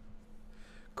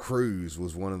 Cruise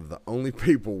was one of the only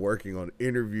people working on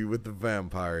Interview with the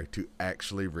Vampire to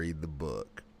actually read the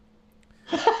book.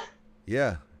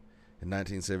 Yeah. In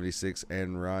 1976,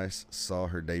 Anne Rice saw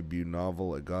her debut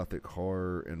novel, a gothic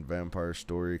horror and vampire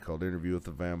story called Interview with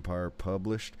the Vampire,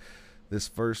 published. This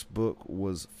first book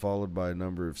was followed by a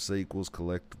number of sequels,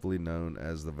 collectively known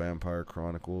as The Vampire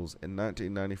Chronicles. In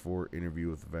 1994, Interview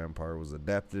with the Vampire was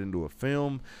adapted into a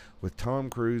film with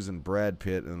Tom Cruise and Brad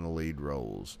Pitt in the lead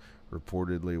roles.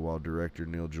 Reportedly, while director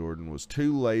Neil Jordan was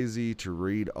too lazy to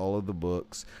read all of the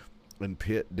books, and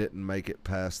Pitt didn't make it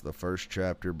past the first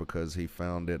chapter because he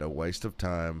found it a waste of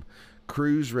time,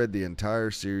 Cruise read the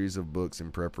entire series of books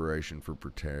in preparation for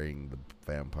portraying the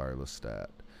vampire Lestat.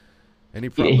 And he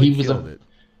probably killed it.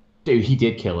 Dude, he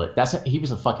did kill it. He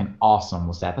was a fucking awesome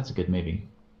Lestat. That's a good movie.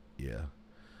 Yeah.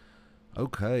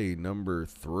 Okay, number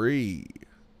 3.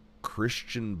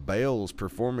 Christian Bale's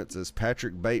performance as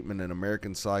Patrick Bateman in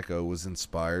American Psycho was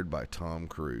inspired by Tom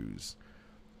Cruise.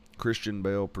 Christian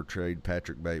Bale portrayed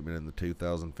Patrick Bateman in the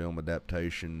 2000 film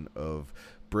adaptation of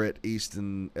Bret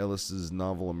Easton Ellis's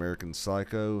novel American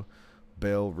Psycho.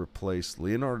 Bale replaced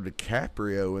Leonardo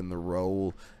DiCaprio in the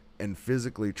role and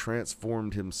physically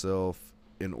transformed himself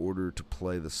in order to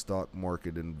play the stock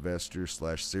market investor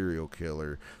 / serial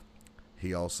killer.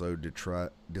 He also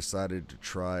decided to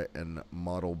try and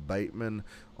model Bateman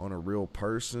on a real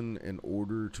person in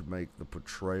order to make the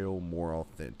portrayal more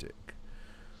authentic.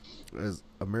 As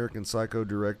American Psycho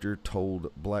director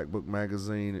told Black Book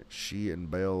magazine, she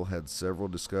and Bale had several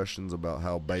discussions about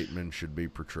how Bateman should be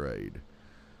portrayed.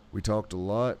 We talked a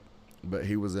lot, but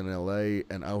he was in LA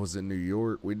and I was in New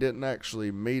York. We didn't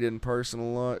actually meet in person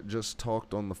a lot, just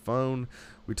talked on the phone.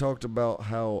 We talked about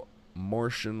how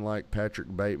Martian-like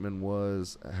Patrick Bateman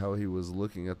was, how he was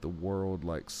looking at the world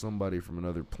like somebody from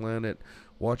another planet,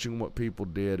 watching what people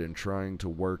did and trying to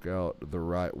work out the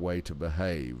right way to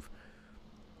behave.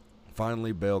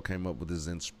 Finally, Bale came up with his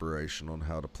inspiration on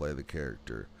how to play the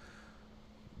character.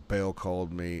 Bale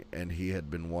called me, and he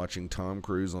had been watching Tom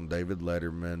Cruise on David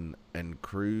Letterman, and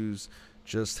Cruise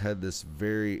just had this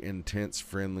very intense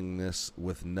friendliness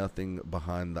with nothing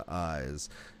behind the eyes,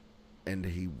 and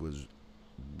he was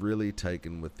really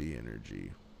taken with the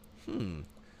energy. I'm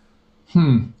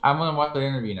gonna watch the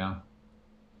interview now.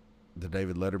 The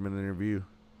David Letterman interview?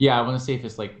 Yeah, I want to see if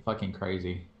it's like fucking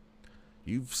crazy.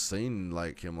 You've seen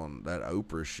like him on that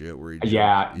Oprah shit where he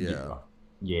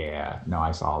Yeah, no,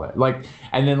 I saw that. Like,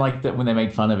 and then like when they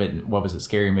made fun of it, what was it,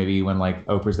 Scary Movie, when like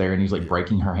Oprah's there and he's like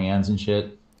breaking her hands and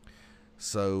shit.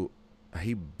 So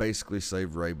he basically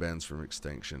saved Ray-Bans from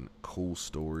extinction. Cool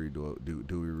story. Do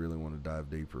we really want to dive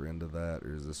deeper into that,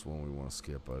 or is this one we want to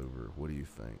skip over? What do you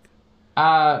think?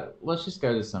 Let's just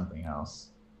go to something else.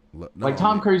 No, like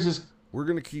Tom Cruise's. We're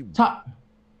gonna keep.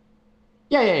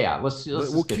 Yeah.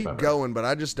 We'll keep going, but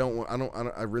I just don't.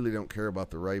 I really don't care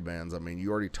about the Ray-Bans. I mean, you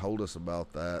already told us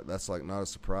about that. That's like not a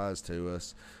surprise to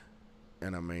us.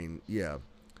 And I mean, yeah,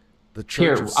 the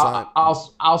Church Here, of Science.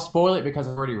 I'll spoil it because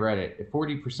I've already read it.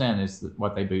 40% is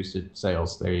what they boosted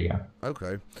sales. There you go.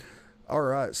 Okay, all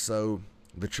right. So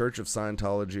the Church of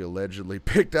Scientology allegedly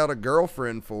picked out a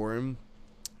girlfriend for him.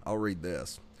 I'll read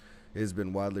this. It has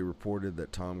been widely reported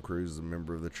that Tom Cruise is a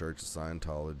member of the Church of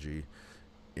Scientology.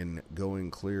 In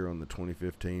going clear on the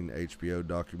 2015 HBO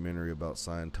documentary about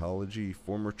Scientology,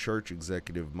 former church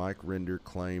executive Mike Render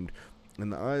claimed,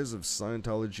 in the eyes of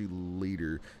Scientology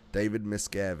leader David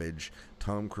Miscavige,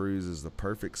 Tom Cruise is the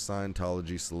perfect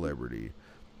Scientology celebrity,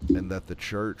 and that the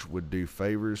church would do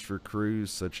favors for Cruise,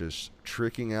 such as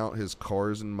tricking out his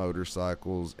cars and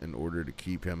motorcycles in order to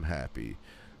keep him happy.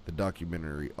 The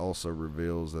documentary also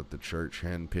reveals that the church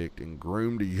handpicked and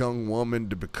groomed a young woman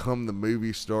to become the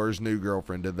movie star's new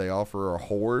girlfriend. Did they offer her a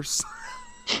horse?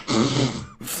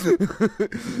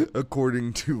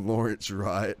 According to Lawrence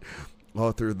Wright,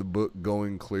 author of the book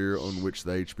Going Clear, on which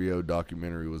the HBO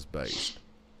documentary was based.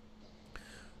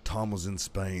 Tom was in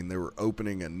Spain. They were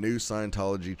opening a new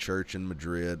Scientology church in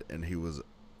Madrid, and he was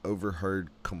overheard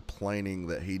complaining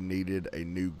that he needed a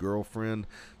new girlfriend.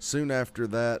 Soon after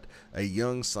that, a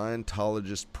young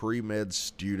Scientologist pre-med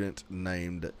student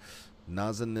named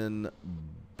Nazanin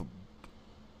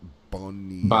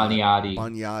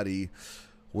Boniadi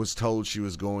was told she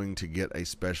was going to get a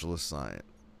special assignment.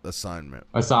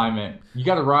 You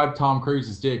got to ride Tom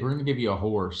Cruise's dick. We're going to give you a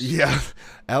horse. Yeah.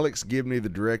 Alex Gibney, the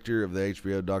director of the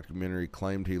HBO documentary,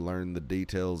 claimed he learned the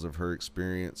details of her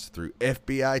experience through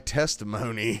FBI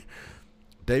testimony.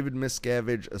 David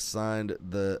Miscavige assigned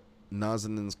the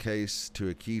Nazanin's case to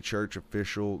a key church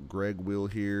official, Greg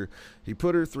Wilhere. He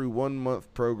put her through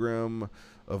 1-month program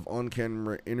of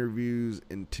on-camera interviews,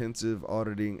 intensive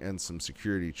auditing, and some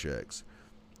security checks.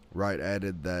 Wright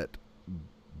added that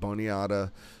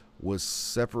Boniata was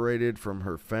separated from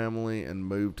her family and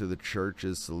moved to the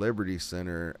church's celebrity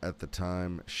center. At the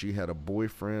time, she had a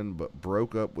boyfriend but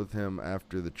broke up with him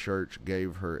after the church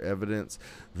gave her evidence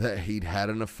that he'd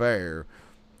had an affair.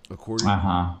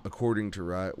 According to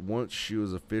Wright, once she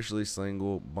was officially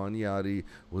single, Boniotti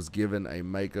was given a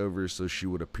makeover so she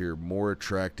would appear more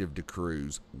attractive to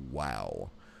Cruise. Wow.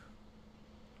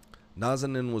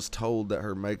 Nazanin was told that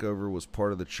her makeover was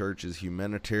part of the church's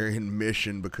humanitarian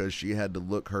mission because she had to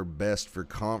look her best for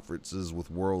conferences with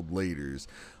world leaders.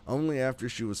 Only after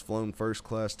she was flown first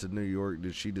class to New York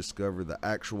did she discover the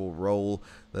actual role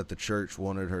that the church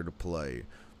wanted her to play.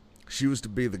 She was to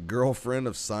be the girlfriend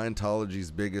of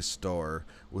Scientology's biggest star.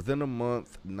 Within a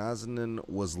month, Nazanin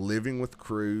was living with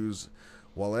Cruise.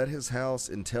 While at his house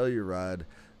in Telluride,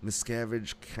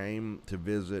 Miscavige came to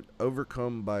visit.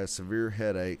 Overcome by a severe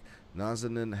headache,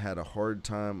 Nazanin had a hard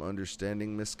time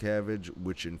understanding Miscavige,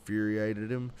 which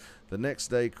infuriated him. The next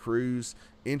day, Cruise,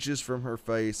 inches from her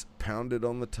face, pounded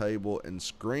on the table and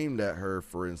screamed at her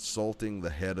for insulting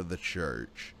the head of the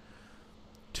church.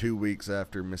 2 weeks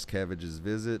after Miscavige's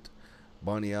visit,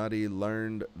 Boniotti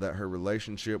learned that her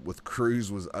relationship with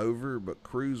Cruise was over, but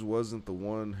Cruise wasn't the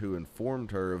one who informed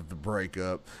her of the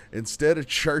breakup. Instead, a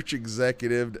church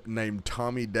executive named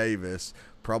Tommy Davis,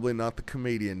 probably not the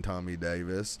comedian Tommy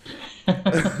Davis,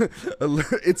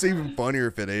 it's even funnier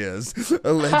if it is,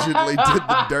 allegedly did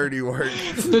the dirty work.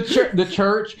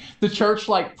 The church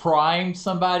like primed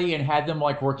somebody and had them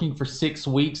like working for 6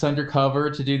 weeks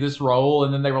undercover to do this role,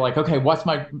 and then they were like, okay, what's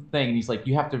my thing? And he's like,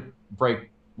 you have to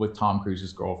break with Tom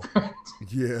Cruise's girlfriend.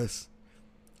 Yes.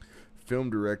 Film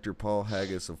director Paul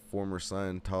Haggis, a former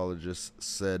Scientologist,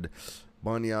 said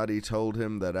Boniotti told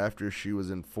him that after she was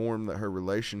informed that her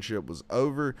relationship was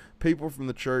over, people from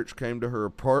the church came to her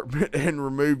apartment and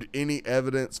removed any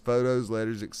evidence, photos,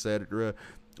 letters, etc.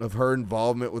 of her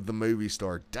involvement with the movie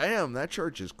star. Damn, that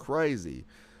church is crazy.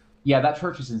 Yeah, that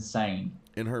church is insane.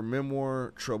 In her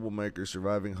memoir, Troublemaker,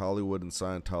 Surviving Hollywood and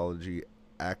Scientology,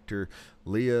 actor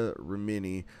Leah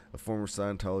Remini, a former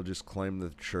Scientologist, claimed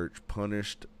that the church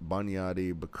punished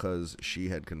Boniotti because she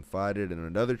had confided in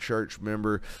another church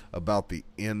member about the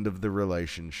end of the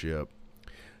relationship.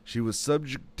 She was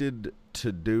subjected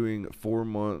to doing 4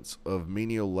 months of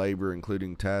menial labor,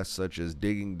 including tasks such as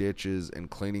digging ditches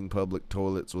and cleaning public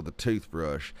toilets with a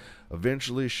toothbrush.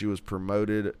 Eventually, she was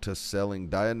promoted to selling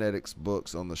Dianetics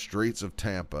books on the streets of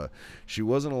Tampa. She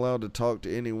wasn't allowed to talk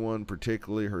to anyone,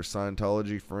 particularly her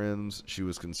Scientology friends. She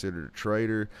was considered a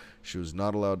traitor. She was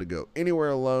not allowed to go anywhere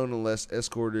alone unless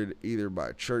escorted either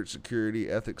by church security,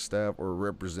 ethics staff, or a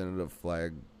representative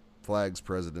Flag's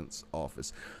president's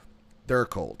office. They're a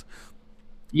cult.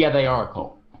 Yeah, they are a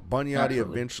cult. Boniotti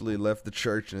eventually left the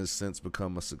church and has since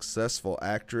become a successful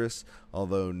actress,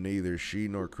 although neither she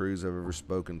nor Cruise have ever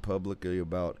spoken publicly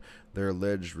about their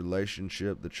alleged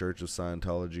relationship. The Church of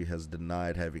Scientology has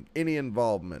denied having any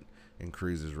involvement in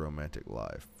Cruise's romantic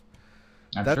life.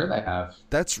 I'm sure they have.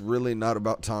 That's really not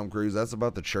about Tom Cruise. That's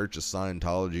about the Church of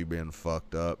Scientology being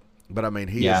fucked up. But I mean,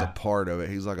 he is a part of it.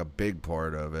 He's like a big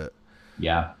part of it.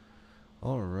 Yeah.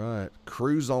 All right.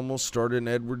 Cruise almost starred in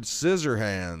Edward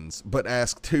Scissorhands, but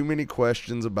asked too many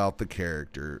questions about the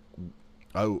character.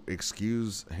 Oh,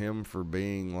 excuse him for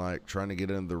being like trying to get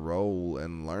into the role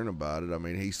and learn about it. I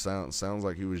mean, he sounds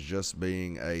like he was just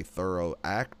being a thorough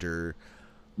actor.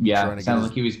 Yeah, it sounds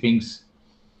like he was being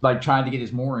like trying to get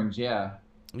his moorings. Yeah.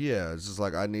 Yeah, it's just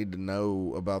like I need to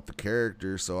know about the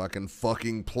character so I can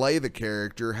fucking play the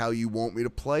character how you want me to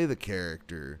play the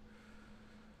character.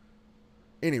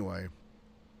 Anyway,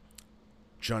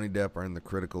 Johnny Depp earned the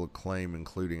critical acclaim,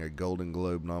 including a Golden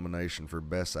Globe nomination for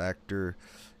Best Actor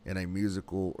in a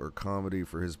Musical or Comedy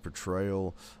for his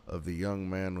portrayal of the young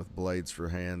man with blades for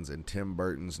hands in Tim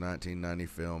Burton's 1990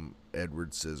 film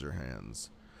Edward Scissorhands.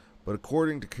 But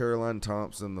according to Caroline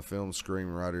Thompson, the film's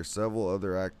screenwriter, several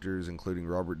other actors, including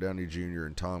Robert Downey Jr.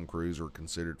 and Tom Cruise, were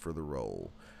considered for the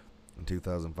role. In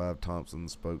 2005, Thompson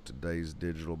spoke to Days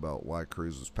Digital about why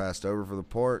Cruise was passed over for the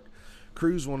part.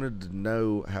 Cruise wanted to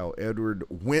know how Edward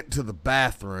went to the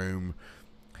bathroom.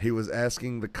 He was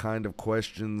asking the kind of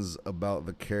questions about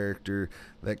the character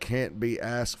that can't be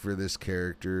asked for this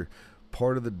character.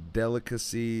 Part of the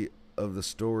delicacy of the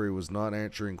story was not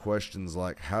answering questions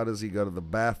like, how does he go to the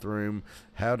bathroom?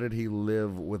 How did he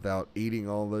live without eating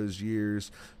all those years?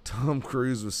 Tom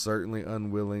Cruise was certainly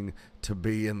unwilling to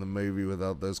be in the movie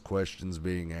without those questions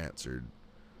being answered.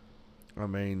 I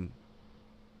mean,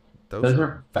 those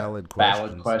are valid questions.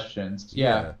 Valid questions.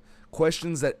 Yeah.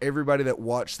 Questions that everybody that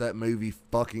watched that movie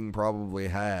fucking probably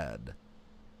had.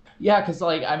 Yeah, because,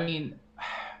 like, I mean,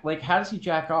 like, how does he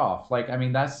jack off? Like, I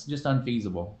mean, that's just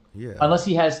unfeasible. Yeah. Unless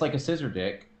he has, like, a scissor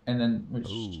dick. And then which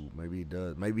Oh, maybe he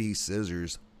does. Maybe he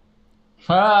scissors.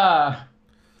 ah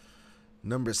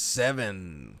Number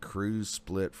 7, Cruise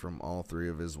split from all 3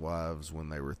 of his wives when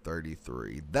they were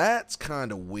 33. That's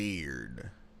kind of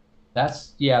weird.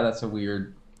 that's a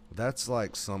weird. That's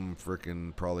like some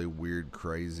freaking probably weird,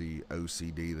 crazy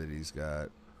OCD that he's got.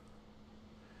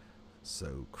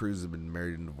 So Cruise had been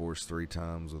married and divorced 3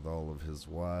 times with all of his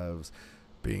wives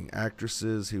being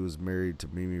actresses. He was married to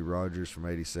Mimi Rogers from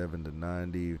 87 to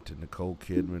 90, to Nicole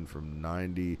Kidman from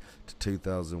 90 to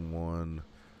 2001,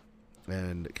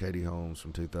 and Katie Holmes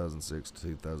from 2006 to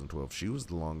 2012. She was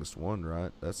the longest one,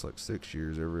 right? That's like 6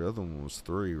 years. Every other one was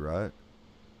 3, right?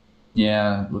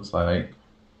 Yeah, it looks like. Wait,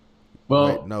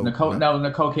 Well, no, no.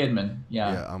 Nicole Kidman.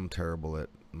 Yeah, Yeah, I'm terrible at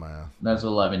math. that's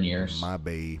 11 years. My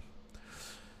B.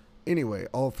 Anyway,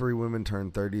 all 3 women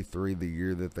turned 33 the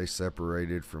year that they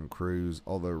separated from Cruise,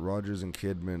 although Rogers and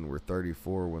Kidman were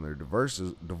 34 when their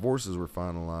divorces were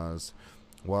finalized.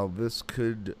 While this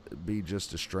could be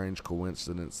just a strange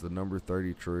coincidence, the number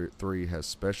 33 has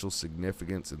special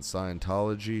significance in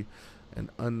Scientology.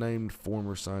 An unnamed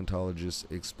former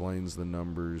Scientologist explains the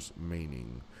number's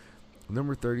meaning.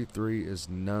 Number 33 is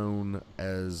known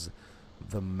as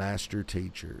the master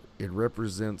teacher. It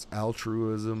represents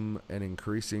altruism and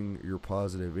increasing your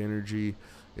positive energy.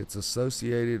 It's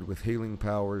associated with healing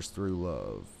powers through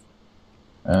love.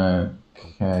 Okay.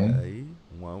 Okay,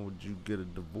 why would you get a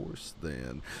divorce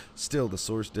then? Still, the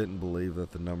source didn't believe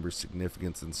that the number's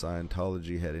significance in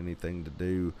Scientology had anything to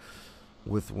do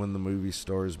with when the movie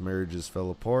stars' marriages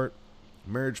fell apart.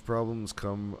 Marriage problems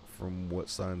come from what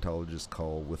Scientologists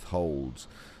call withholds,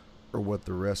 or what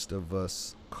the rest of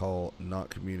us call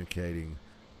not communicating.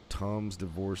 Tom's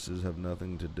divorces have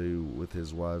nothing to do with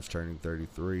his wives turning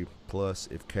 33. Plus,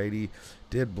 if Katie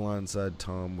did blindside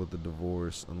Tom with a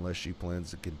divorce, unless she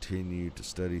plans to continue to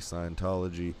study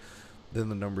Scientology, then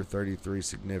the number 33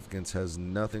 significance has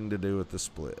nothing to do with the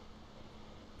split.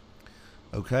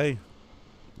 Okay,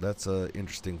 that's an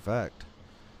interesting fact.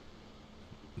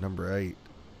 Number 8,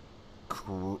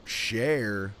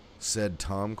 Cher said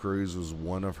Tom Cruise was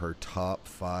one of her top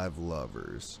 5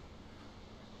 lovers.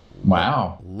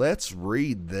 Wow. Let's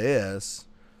read this.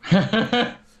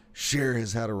 Cher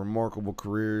has had a remarkable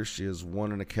career. She has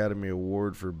won an Academy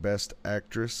Award for Best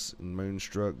Actress in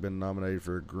Moonstruck, been nominated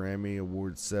for a Grammy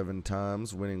Award 7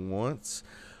 times, winning once,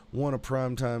 won a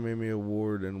Primetime Emmy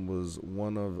Award, and was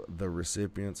one of the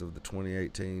recipients of the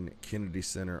 2018 Kennedy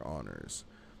Center Honors.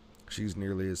 She's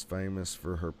nearly as famous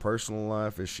for her personal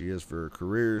life as she is for her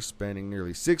career, spanning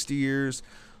nearly 60 years.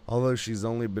 Although she's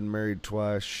only been married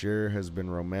twice, Cher has been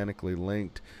romantically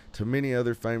linked to many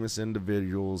other famous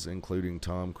individuals, including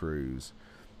Tom Cruise.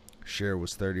 Cher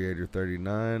was 38 or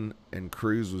 39, and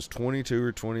Cruise was 22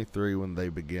 or 23 when they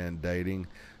began dating.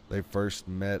 They first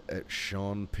met at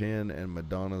Sean Penn and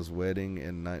Madonna's wedding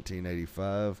in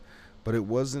 1985, but it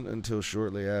wasn't until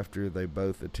shortly after they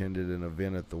both attended an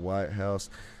event at the White House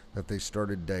that they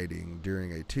started dating.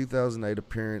 During a 2008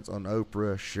 appearance on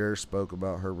Oprah, Cher spoke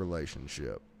about her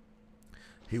relationship.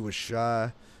 He was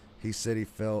shy. He said he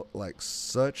felt like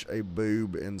such a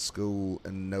boob in school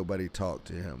and nobody talked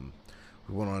to him.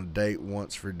 We went on a date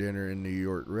once for dinner in a New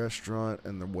York restaurant,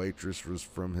 and the waitress was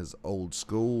from his old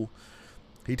school.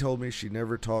 He told me she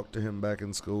never talked to him back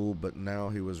in school, but now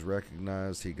he was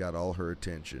recognized. He got all her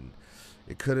attention.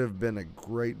 It could have been a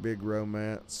great big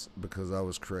romance because I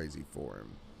was crazy for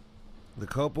him. The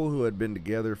couple, who had been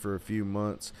together for a few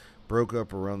months, broke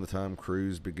up around the time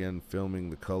Cruise began filming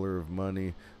The Color of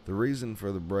Money. The reason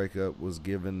for the breakup was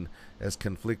given as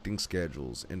conflicting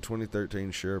schedules. In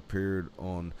 2013, Cher appeared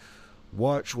on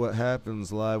Watch What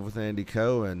Happens Live with Andy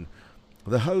Cohen.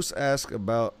 The host asked her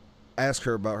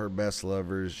about her best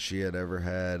lovers she had ever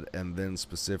had, and then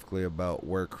specifically about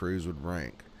where Cruise would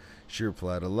rank. She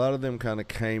replied, "A lot of them kind of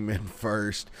came in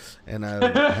first, and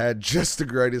I've had just the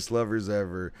greatest lovers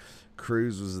ever.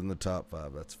 Cruise was in the top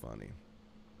 5. That's funny."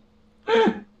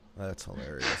 That's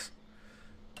hilarious.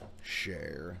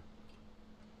 Cher.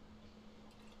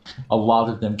 A lot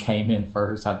of them came in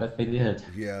first. I bet they did.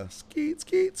 Yeah. Skeet,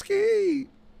 skeet, skeet.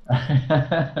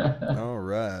 Wow. All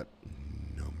right.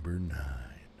 Number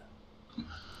 9.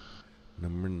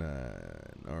 Number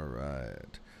 9. All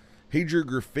right. He drew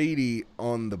graffiti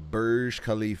on the Burj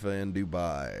Khalifa in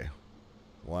Dubai.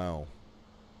 Wow.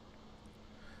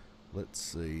 Let's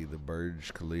see. The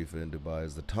Burj Khalifa in Dubai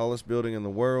is the tallest building in the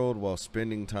world. While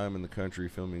spending time in the country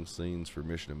filming scenes for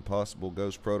Mission Impossible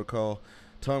Ghost Protocol,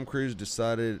 Tom Cruise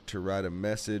decided to write a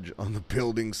message on the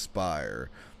building's spire.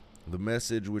 The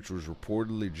message, which was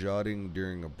reportedly jotted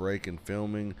during a break in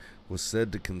filming, was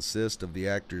said to consist of the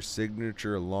actor's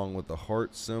signature along with a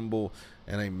heart symbol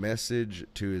and a message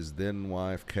to his then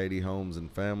wife, Katie Holmes,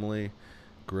 and family.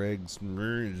 Greg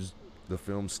Smers, the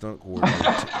film's stunt coordinator.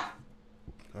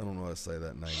 I don't know how to say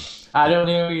that name. I don't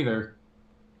know either.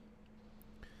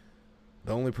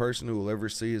 The only person who will ever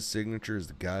see his signature is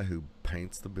the guy who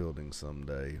paints the building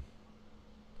someday.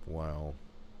 Wow.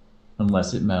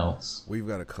 Unless it melts. We've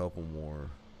got a couple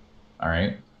more. All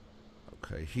right.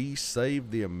 Okay. He saved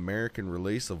the American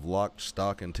release of Lock,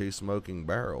 Stock, and Two Smoking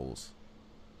Barrels.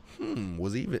 He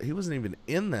wasn't even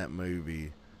in that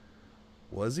movie.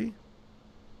 Was he?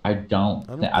 I don't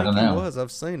I don't think think he know. was.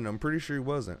 I've seen it. I'm pretty sure he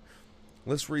wasn't.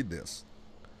 Let's read this.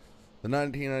 The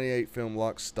 1998 film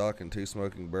Lock, Stock, and Two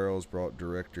Smoking Barrels brought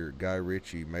director Guy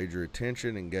Ritchie major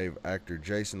attention and gave actor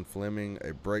Jason Fleming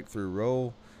a breakthrough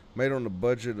role. Made on a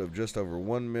budget of just over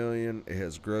 $1 million, it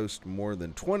has grossed more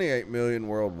than $28 million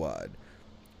worldwide.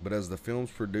 But as the film's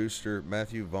producer,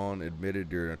 Matthew Vaughn, admitted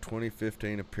during a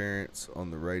 2015 appearance on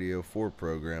the Radio 4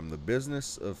 program, The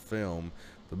Business of Film,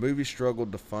 the movie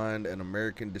struggled to find an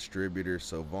American distributor,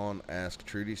 so Vaughn asked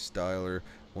Trudy Styler,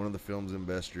 one of the film's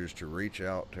investors, to reach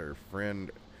out to her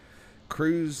friend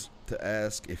Cruise to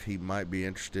ask if he might be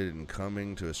interested in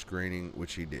coming to a screening,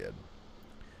 which he did.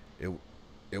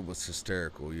 It was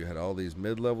hysterical. You had all these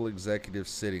mid-level executives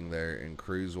sitting there, and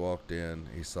Cruise walked in.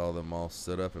 He saw them all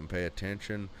sit up and pay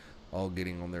attention, all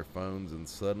getting on their phones, and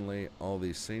suddenly all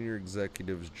these senior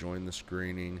executives joined the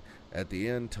screening. At the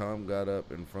end, Tom got up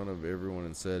in front of everyone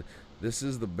and said, "This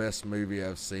is the best movie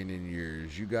I've seen in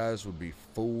years. You guys would be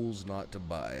fools not to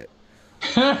buy it."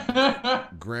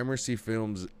 Gramercy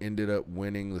Films ended up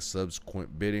winning the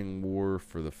subsequent bidding war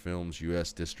for the film's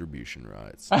U.S. distribution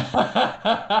rights.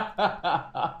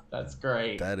 That's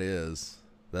great. That's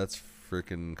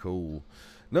freaking cool.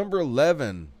 Number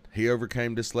 11, he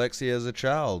overcame dyslexia as a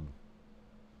child.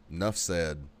 Enough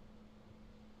said.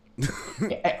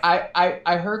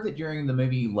 I heard that during the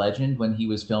movie Legend, when he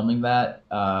was filming that,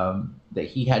 that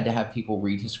he had to have people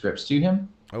read his scripts to him.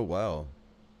 Oh, wow.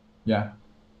 Yeah.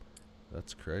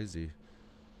 That's crazy.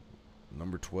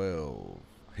 Number 12.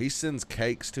 He sends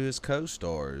cakes to his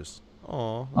co-stars.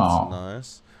 Aw, that's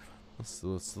nice.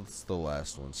 That's the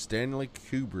last one. Stanley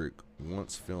Kubrick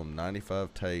once filmed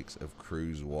 95 takes of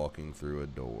Cruise walking through a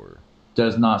door.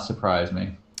 Does not surprise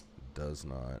me. Does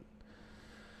not.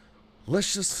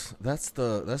 That's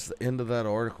the end of that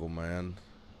article, man.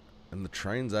 And the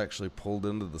train's actually pulled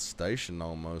into the station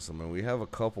almost. I mean, we have a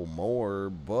couple more,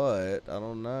 but I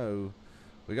don't know.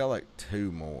 We got like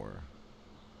 2 more.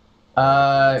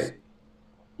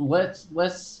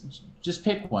 Let's just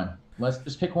pick one. Let's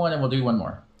just pick one, and we'll do one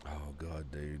more. Oh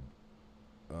God, dude.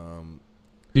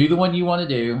 Do the one you want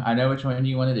to do. I know which one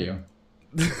you want to do.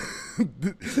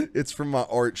 It's from my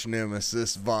arch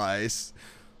nemesis, Vice.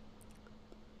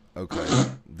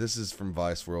 Okay, this is from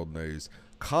Vice World News.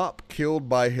 Cop killed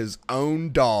by his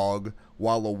own dog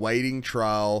while awaiting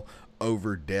trial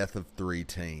over death of 3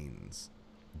 teens.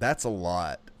 That's a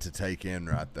lot to take in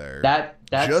right there.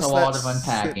 That's just a lot of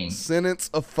unpacking. Sentence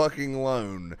of fucking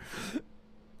loan.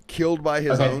 Killed by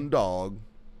his own dog.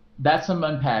 That's some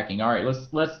unpacking. All right,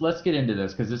 let's get into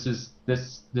this, because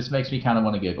this makes me kind of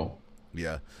want to giggle.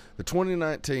 Yeah. The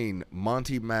 2019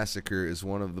 Monty Massacre is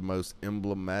one of the most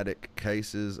emblematic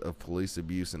cases of police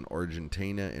abuse in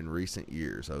Argentina in recent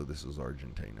years. Oh, this is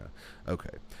Argentina.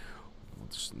 Okay.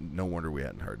 No wonder we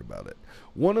hadn't heard about it.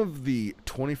 One of the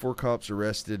 24 cops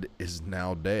arrested is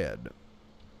now dead.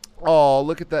 Oh,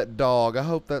 look at that dog. I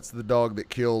hope that's the dog that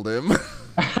killed him.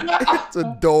 It's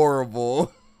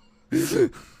adorable.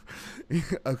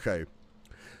 Okay.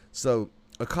 So,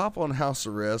 a cop on house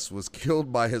arrest was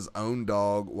killed by his own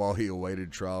dog while he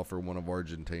awaited trial for one of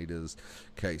Argentina's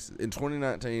cases. In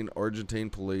 2019, Argentine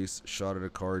police shot at a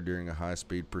car during a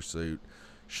high-speed pursuit.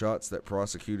 Shots that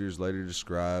prosecutors later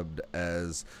described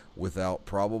as without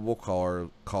probable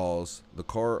cause. The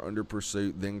car under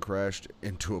pursuit then crashed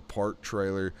into a parked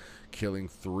trailer, killing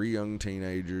 3 young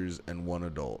teenagers and 1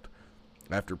 adult.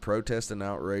 After protest and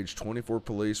outrage, 24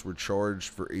 police were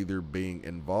charged for either being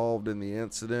involved in the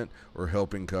incident or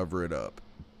helping cover it up.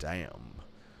 Damn.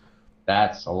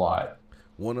 That's a lot.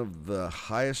 One of the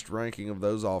highest ranking of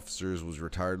those officers was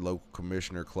retired local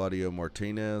commissioner Claudio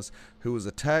Martinez, who was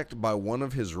attacked by one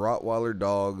of his Rottweiler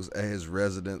dogs at his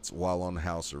residence while on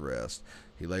house arrest.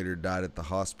 He later died at the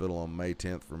hospital on May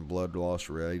 10th from blood loss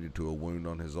related to a wound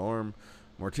on his arm.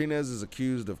 Martinez is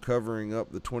accused of covering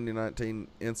up the 2019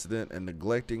 incident and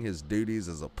neglecting his duties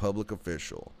as a public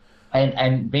official.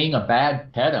 And being a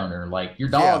bad pet owner, like your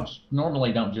Yeah, dogs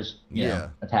normally don't just, yeah,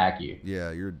 attack you.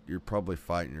 yeah. You're probably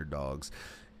fighting your dogs.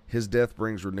 His death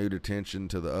brings renewed attention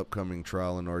to the upcoming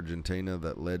trial in Argentina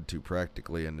that led to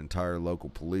practically an entire local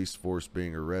police force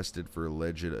being arrested for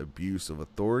alleged abuse of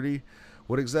authority.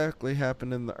 What exactly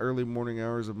happened in the early morning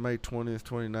hours of May 20th,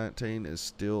 2019 is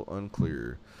still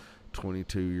unclear.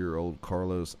 22-year-old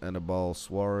Carlos Anibal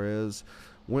Suarez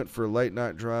went for a late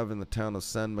night drive in the town of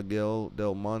San Miguel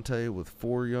del Monte with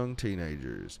four young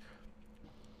teenagers.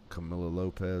 Camila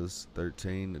Lopez,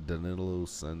 13. Danilo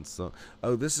Sansón.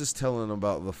 Oh, this is telling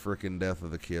about the freaking death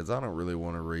of the kids. I don't really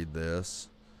want to read this.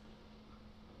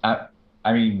 I,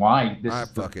 I mean, why? This All is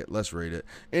right, the fuck it. Let's read it.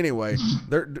 Anyway,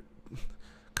 they're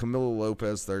Camilo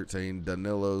Lopez, 13.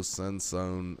 Danilo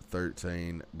Sansón,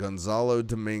 13. Gonzalo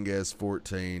Dominguez,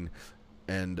 14.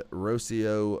 And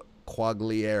Rocio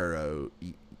Quagliero.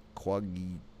 Yeah.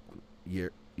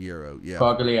 Quagliaro. Yeah.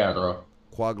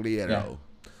 Quagliero.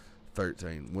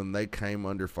 13 when they came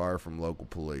under fire from local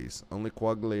police. Only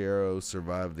Quagliero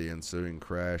survived the ensuing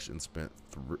crash and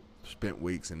spent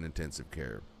weeks in intensive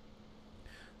care.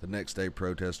 The next day,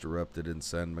 protests erupted in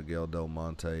San Miguel del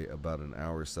Monte, about an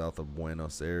hour south of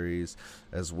Buenos Aires,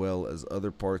 as well as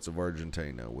other parts of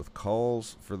Argentina, with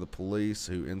calls for the police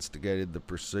who instigated the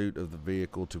pursuit of the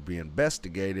vehicle to be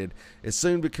investigated. It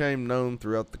soon became known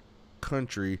throughout the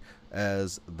country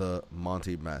as the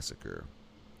Monte Massacre.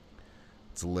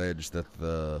 It's alleged that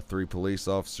the three police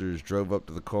officers drove up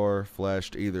to the car,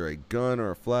 flashed either a gun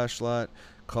or a flashlight,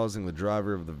 causing the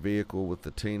driver of the vehicle with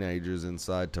the teenagers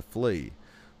inside to flee.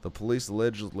 The police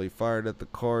allegedly fired at the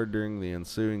car during the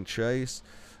ensuing chase,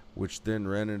 which then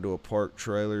ran into a parked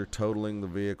trailer, totaling the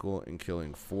vehicle and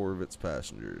killing four of its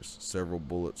passengers. Several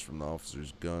bullets from the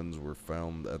officers' guns were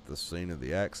found at the scene of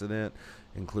the accident,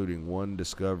 including one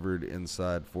discovered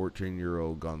inside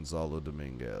 14-year-old Gonzalo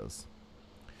Dominguez.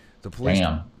 The police,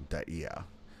 Damn.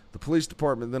 The police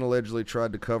department then allegedly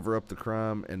tried to cover up the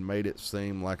crime and made it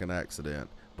seem like an accident,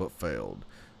 but failed.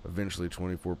 Eventually,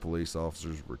 24 police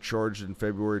officers were charged in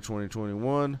February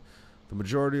 2021. The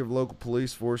majority of local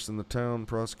police force in the town,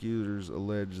 prosecutors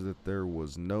alleged that there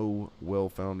was no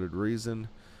well-founded reason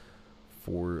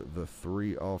for the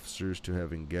three officers to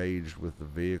have engaged with the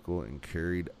vehicle and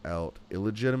carried out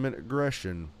illegitimate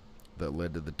aggression that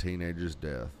led to the teenager's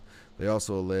death. They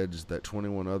also alleged that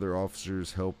 21 other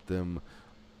officers helped them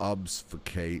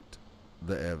obfuscate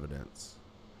the evidence.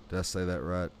 Did I say that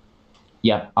right?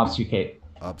 Yeah, obfuscate.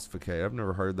 Obfuscate. I've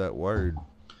never heard that word.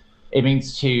 It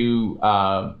means to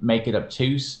make it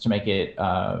obtuse, to make it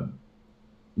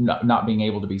not being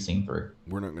able to be seen through.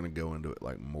 We're not going to go into it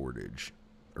like mortgage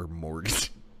or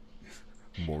mortgage.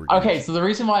 Mortgage. Okay, so the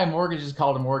reason why a mortgage is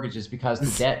called a mortgage is because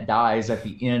the debt dies at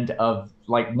the end of,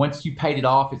 like, once you paid it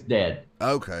off, it's dead.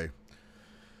 Okay.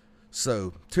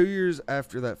 So, 2 years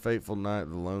after that fateful night,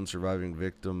 the lone surviving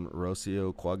victim,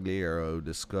 Rocio Quagliero,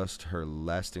 discussed her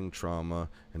lasting trauma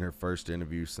in her first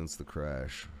interview since the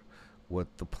crash.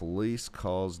 What the police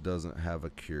cause doesn't have a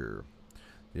cure.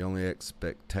 The only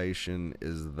expectation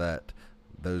is that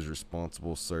those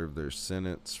responsible serve their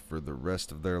sentence for the rest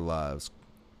of their lives,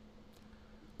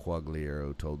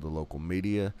 Quagliero told the local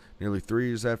media. Nearly 3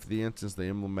 years after the incident, the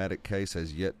emblematic case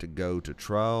has yet to go to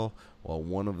trial. While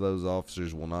one of those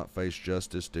officers will not face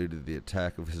justice due to the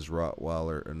attack of his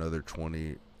Rottweiler, another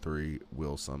 23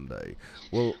 will someday.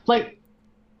 Well,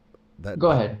 go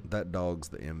ahead. That dog's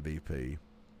the MVP.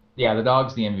 Yeah, the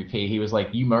dog's the MVP. He was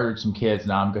like, "You murdered some kids,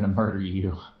 now I'm gonna murder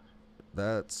you."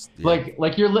 That's like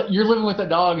you're living with a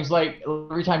dog. He's like,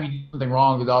 every time you do something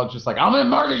wrong, the dog's just like, "I'm gonna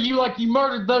murder you like you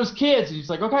murdered those kids." And he's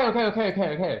like,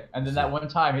 okay. And then that one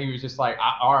time, he was just like,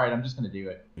 "All right, I'm just gonna do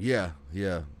it." Yeah.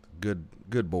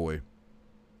 Good boy.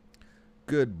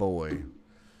 Good boy.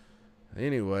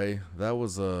 Anyway, that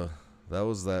was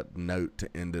that note to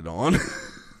end it on.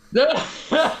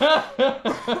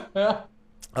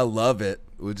 I love it.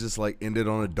 We just like ended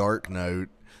on a dark note.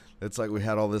 It's like we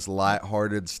had all this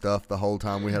lighthearted stuff the whole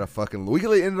time. We could have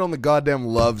ended on the goddamn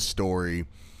love story,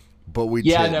 but we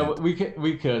didn't. No, we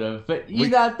could have, but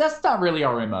that's not really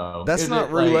our MO. That's not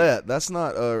roulette. That's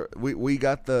not we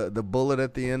got the bullet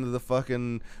at the end of the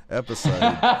fucking episode.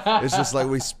 It's just like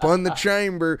we spun the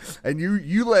chamber and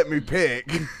you let me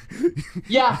pick.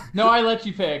 Yeah, no, I let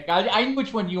you pick. I knew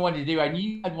which one you wanted to do. I knew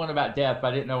you had one about death, but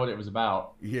I didn't know what it was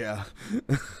about. Yeah.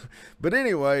 But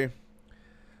anyway,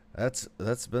 that's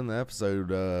been the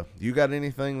episode. You got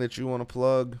anything that you want to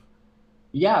plug?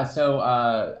 Yeah, so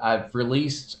I've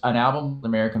released an album,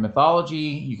 American Mythology.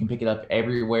 You can pick it up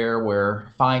everywhere where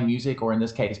fine music, or in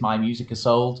this case, my music, is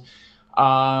sold.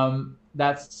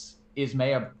 That's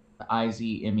Ismaya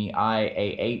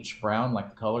Izmeah Brown, like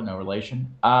the color, no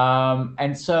relation.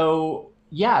 And so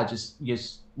yeah,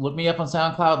 just look me up on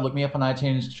SoundCloud, look me up on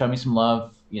iTunes, show me some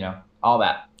love, all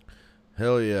that.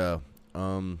 Hell yeah.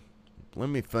 Um, Let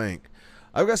me think.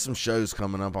 I've got some shows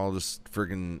coming up. I'll just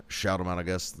freaking shout them out, I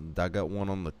guess. I got one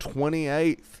on the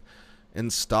 28th in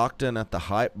Stockton at the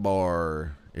Hype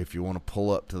Bar. If you want to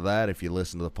pull up to that, if you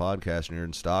listen to the podcast and you're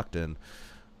in Stockton.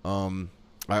 I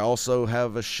also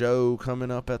have a show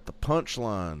coming up at the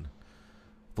Punchline.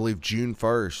 I believe June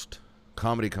 1st.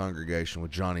 Comedy Congregation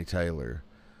with Johnny Taylor.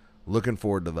 Looking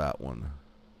forward to that one.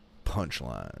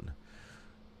 Punchline.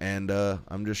 And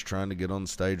I'm just trying to get on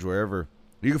stage wherever.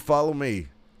 You can follow me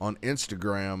on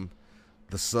Instagram,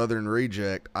 The Southern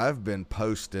Reject. I've been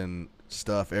posting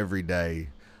stuff every day.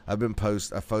 I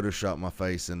Photoshop my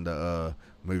face into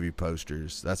movie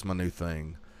posters. That's my new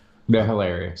thing. They're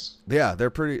hilarious. Yeah,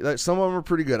 they're pretty. Some of them are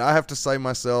pretty good. I have to say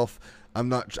myself, I'm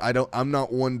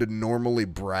not one to normally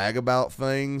brag about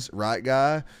things, right,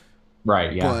 guy?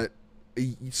 Right. Yeah.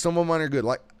 But some of mine are good.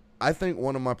 Like, I think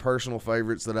one of my personal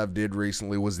favorites that I've did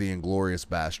recently was the Inglourious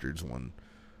Bastards one.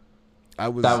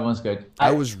 That one's good.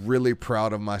 I was really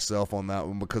proud of myself on that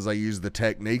one because I used the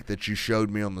technique that you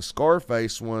showed me on the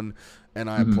Scarface one, and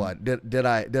I applied. Did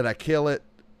I kill it?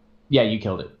 Yeah, you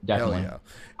killed it. Definitely. Hell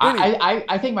yeah.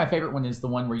 I think my favorite one is the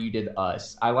one where you did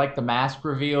Us. I like the mask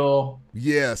reveal.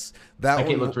 Yes, that Like,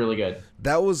 one it looked really good.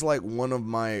 That was like one of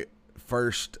my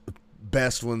first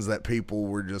best ones that people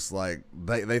were just like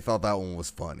they thought that one was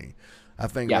funny. I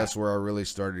think that's where I really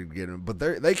started getting. But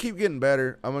they keep getting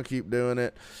better. I'm gonna keep doing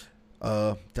it.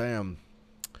 Damn.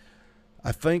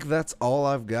 I think that's all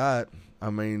I've got.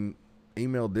 I mean,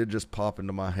 email did just pop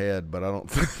into my head, but I don't.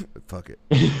 Fuck it.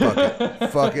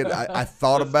 Fuck it. I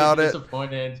thought about it.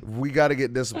 We got to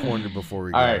get disappointed before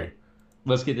we go. All right.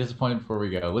 Let's get disappointed before we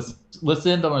go. Let's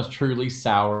end on a truly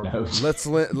sour note.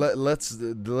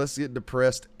 Let's get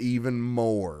depressed even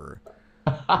more.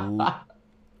 Well,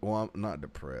 I'm not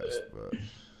depressed, but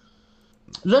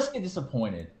let's get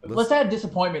disappointed. Let's add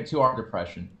disappointment to our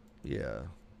depression. Yeah.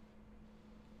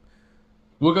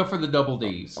 We'll go for the double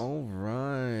D's. All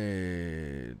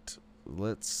right.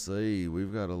 Let's see.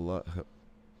 We've got a lot.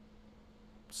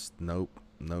 Nope.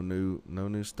 No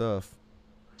new stuff.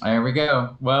 There we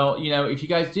go. Well, if you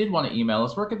guys did want to email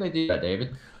us, where could they do that,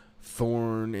 David?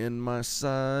 Thorn in my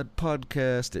side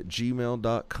podcast at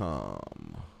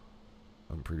gmail.com.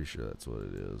 I'm pretty sure that's what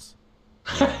it is.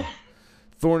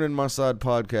 Thorn in my side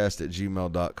podcast at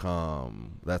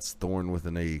gmail.com. That's Thorn with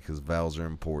an E because vowels are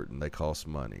important. They cost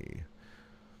money.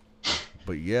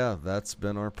 But yeah, that's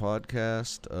been our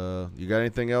podcast. You got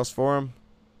anything else for them?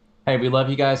 Hey, we love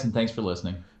you guys and thanks for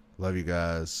listening. Love you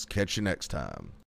guys. Catch you next time.